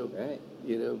why, you know, Right.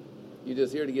 you know, you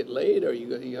just here to get laid, or you,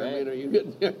 I Right. mean, are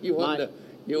you you want to.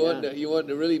 You want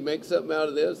to really make something out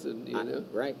of this, and you know,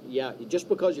 right? Yeah, just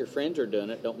because your friends are doing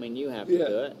it, don't mean you have to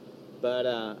do it. But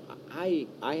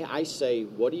I say,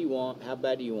 what do you want? How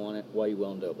bad do you want it? What are you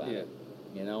willing to do about it?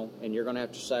 You know, and you're going to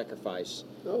have to sacrifice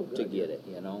to get it.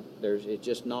 You know, it's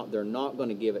just not. They're not going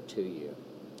to give it to you,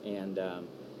 and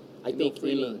I think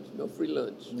no free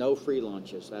lunch, no free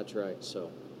lunches. That's right. So,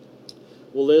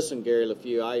 well, listen, Gary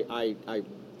LeFew, I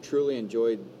truly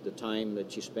enjoyed the time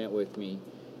that you spent with me.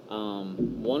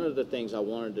 One of the things I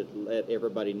wanted to let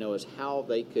everybody know is how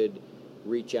they could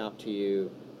reach out to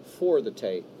you for the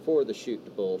tape, for the Shoot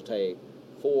the Bull tape,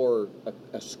 for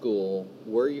a school.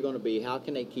 Where are you going to be? How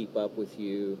can they keep up with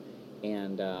you?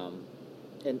 And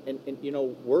you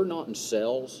know, we're not in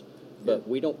sales, but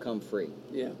we don't come free.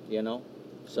 Yeah. You know?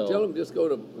 So tell them just go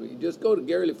to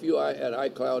Gary LeFew at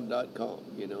iCloud.com,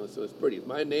 you know, so it's pretty,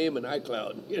 my name and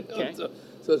iCloud, you know, okay.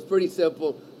 So it's pretty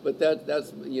simple, but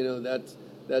that's you know,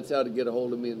 that's how to get a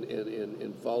hold of me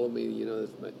and follow me, you know,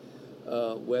 that's my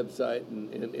website,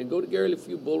 and go to Gary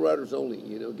LeFew Bull Riders Only,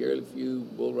 you know, Gary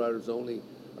LeFew Bull Riders Only,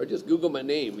 or just Google my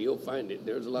name, you'll find it.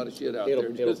 There's a lot of shit out there.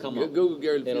 It'll come up. Google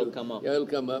Gary LeFew. It'll come up. Yeah, it'll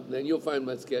come up, and then you'll find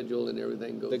my schedule and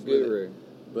everything goes the with guru. it.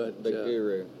 But the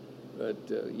guru. But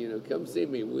you know, come see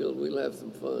me. We'll have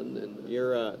some fun. And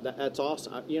you're that's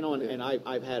awesome. You know, and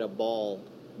I've had a ball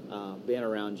being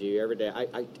around you every day.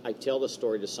 I tell the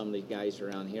story to some of these guys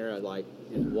around here.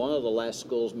 One of the last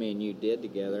schools me and you did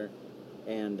together,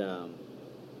 and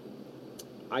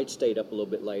I stayed up a little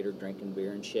bit later drinking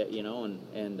beer and shit. You know,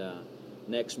 and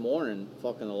next morning,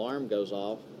 fucking alarm goes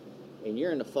off. And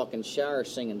you're in the fucking shower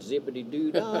singing zippity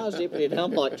doo dah, zippity dah.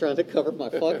 I'm like trying to cover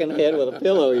my fucking head with a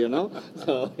pillow, you know.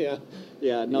 So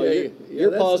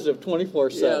you're positive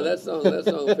 24/7. Yeah, that song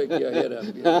will pick your head up.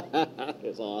 Yeah.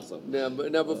 It's awesome.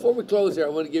 Now before we close here, I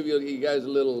want to give you guys a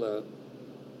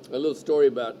little story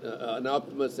about an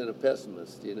optimist and a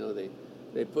pessimist. You know,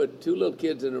 they put two little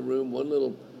kids in a room, one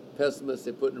little pessimist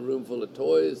they put in a room full of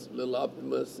toys, little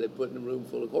optimist they put in a room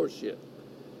full of horse shit.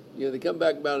 You know, they come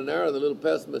back about an hour, the little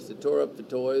pessimist had tore up the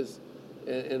toys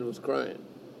and was crying.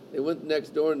 They went next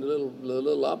door, and the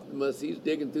little optimist, he's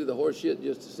digging through the horse shit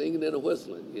just singing and a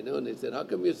whistling, you know, and they said, how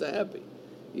come you're so happy?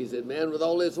 He said, man, with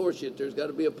all this horse shit, there's got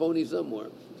to be a pony somewhere.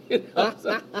 You know?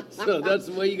 So that's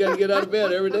the way you got to get out of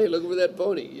bed every day, looking for that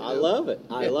pony. You know? I love it.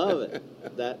 I love it.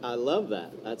 I love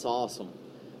that. That's awesome.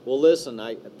 Well, listen,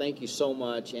 I thank you so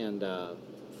much, and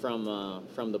from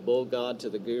the Bull God to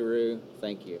the Guru,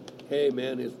 thank you. Hey,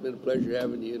 man, it's been a pleasure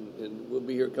having you, and we'll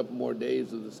be here a couple more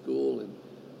days of the school, and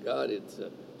God, it's a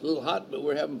little hot, but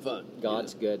we're having fun.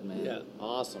 God's good, man. Yeah.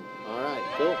 Awesome. All right,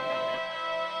 cool.